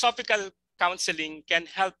 philosophical counseling can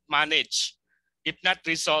help manage, if not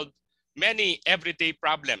resolve, many everyday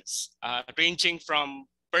problems, ranging from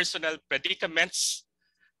personal predicaments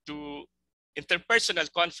to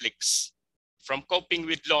interpersonal conflicts, from coping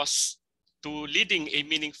with loss to leading a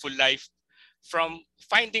meaningful life, from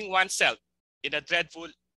finding oneself in a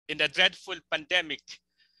dreadful pandemic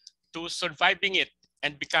to surviving it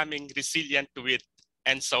and becoming resilient to it,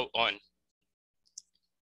 and so on.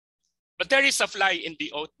 But there is a fly in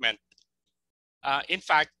the ointment. In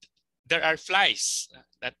fact, there are flies,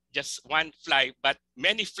 not just one fly, but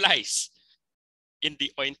many flies in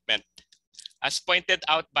the ointment. As pointed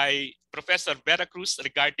out by Professor Vera Cruz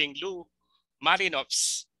regarding Lou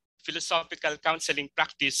Marinoff's philosophical counseling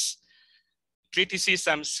practice,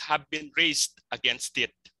 criticisms have been raised against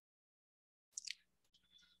it.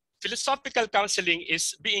 philosophical counseling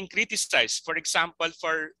is being criticized, for example,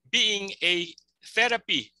 for being a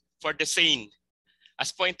therapy for the sane.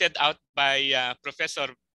 As pointed out by Professor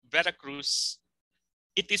Vera Cruz,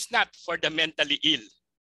 it is not for the mentally ill.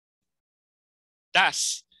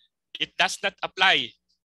 Thus, it does not apply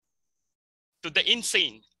to the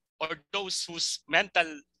insane or those whose mental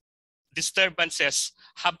disturbances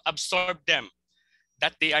have absorbed them,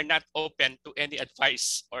 that they are not open to any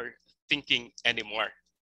advice or thinking anymore.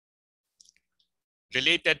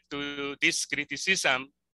 Related to this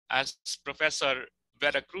criticism, as Professor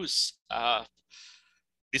Vera Cruz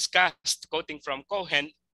discussed, quoting from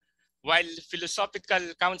Cohen, while philosophical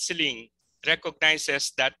counseling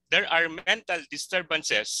recognizes that there are mental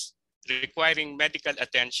disturbances requiring medical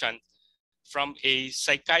attention from a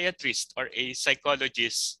psychiatrist or a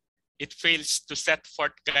psychologist, it fails to set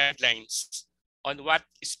forth guidelines on what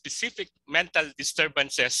specific mental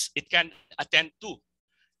disturbances it can attend to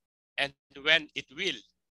and when it will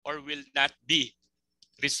or will not be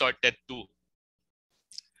resorted to.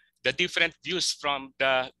 The different views from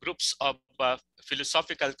the groups of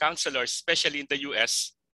philosophical counselors, especially in the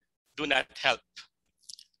US, do not help.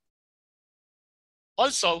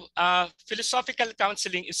 Also, philosophical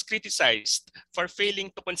counseling is criticized for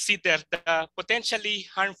failing to consider the potentially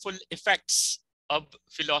harmful effects of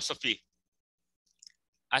philosophy.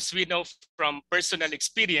 As we know from personal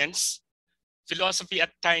experience, philosophy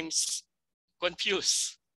at times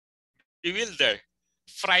confuse, bewilder,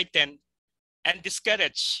 frighten, and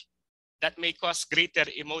discourage that may cause greater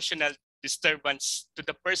emotional disturbance to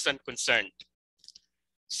the person concerned.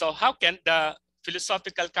 So how can the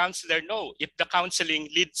philosophical counselor know if the counseling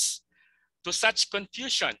leads to such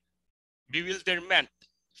confusion, bewilderment,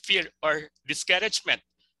 fear, or discouragement?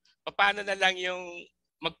 Paano na lang yung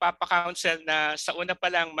magpapa-counsel na sa una pa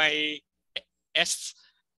lang may ST,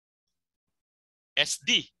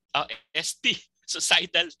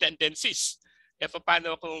 suicidal tendencies? E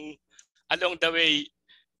paano kung along the way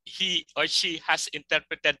he or she has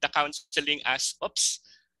interpreted the counseling as, oops,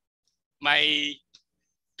 my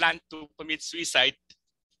plan to commit suicide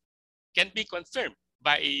can be confirmed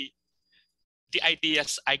by the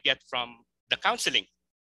ideas I get from the counseling.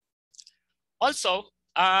 Also,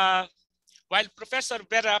 while Professor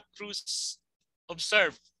Vera Cruz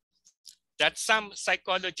observed that some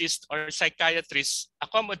psychologists or psychiatrists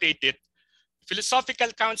accommodated, philosophical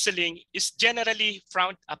counseling is generally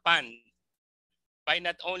frowned upon by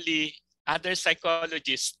not only other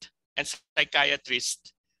psychologists and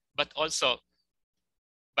psychiatrists, but also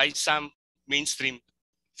by some mainstream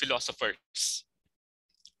philosophers.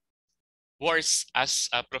 Worse, as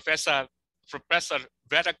Professor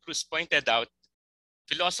Vera Cruz pointed out,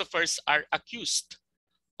 philosophers are accused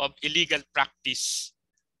of illegal practice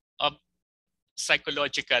of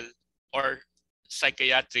psychological or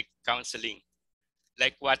psychiatric counseling,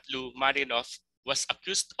 like what Lou Marinoff was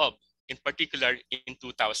accused of, in particular in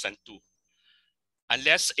 2002.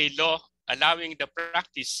 Unless a law allowing the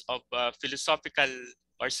practice of philosophical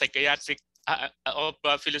or psychiatric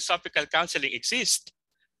philosophical counseling exists,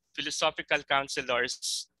 philosophical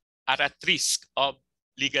counselors are at risk of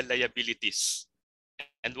legal liabilities.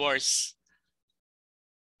 And worse,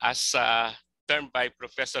 as termed by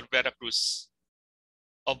Professor Vera Cruz,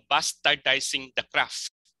 of bastardizing the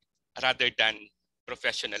craft rather than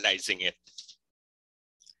professionalizing it.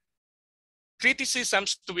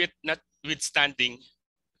 Criticisms to it notwithstanding,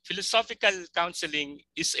 philosophical counseling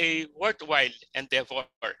is a worthwhile endeavor,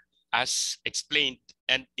 as explained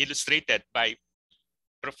and illustrated by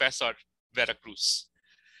Professor Vera Cruz.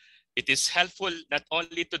 It is helpful not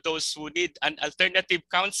only to those who need an alternative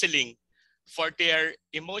counseling for their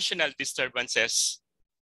emotional disturbances,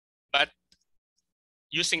 but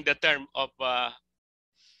using the term of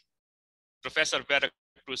Professor Vera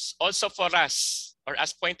Cruz, also for us, or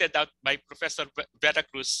as pointed out by Professor Vera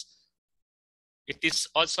Cruz, it is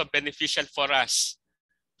also beneficial for us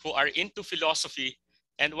who are into philosophy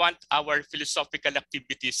and want our philosophical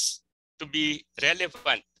activities to be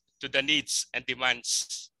relevant to the needs and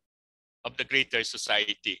demands of the greater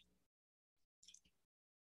society.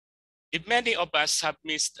 If many of us have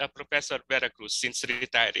missed Professor Vera Cruz since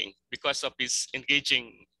retiring because of his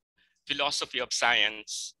engaging philosophy of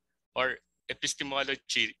science or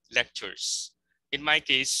epistemology lectures, in my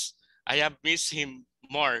case, I have missed him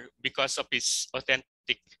more because of his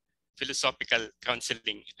authentic philosophical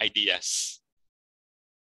counseling ideas.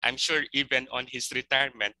 I'm sure even on his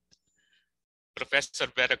retirement, Professor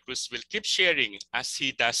Vera Cruz will keep sharing, as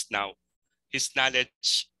he does now, his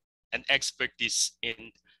knowledge and expertise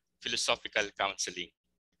in philosophical counseling.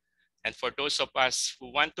 And for those of us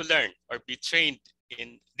who want to learn or be trained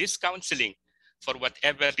in this counseling, for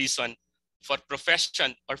whatever reason, for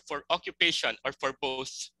profession or for occupation or for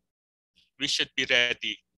both, we should be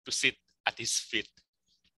ready to sit at his feet.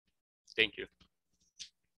 Thank you.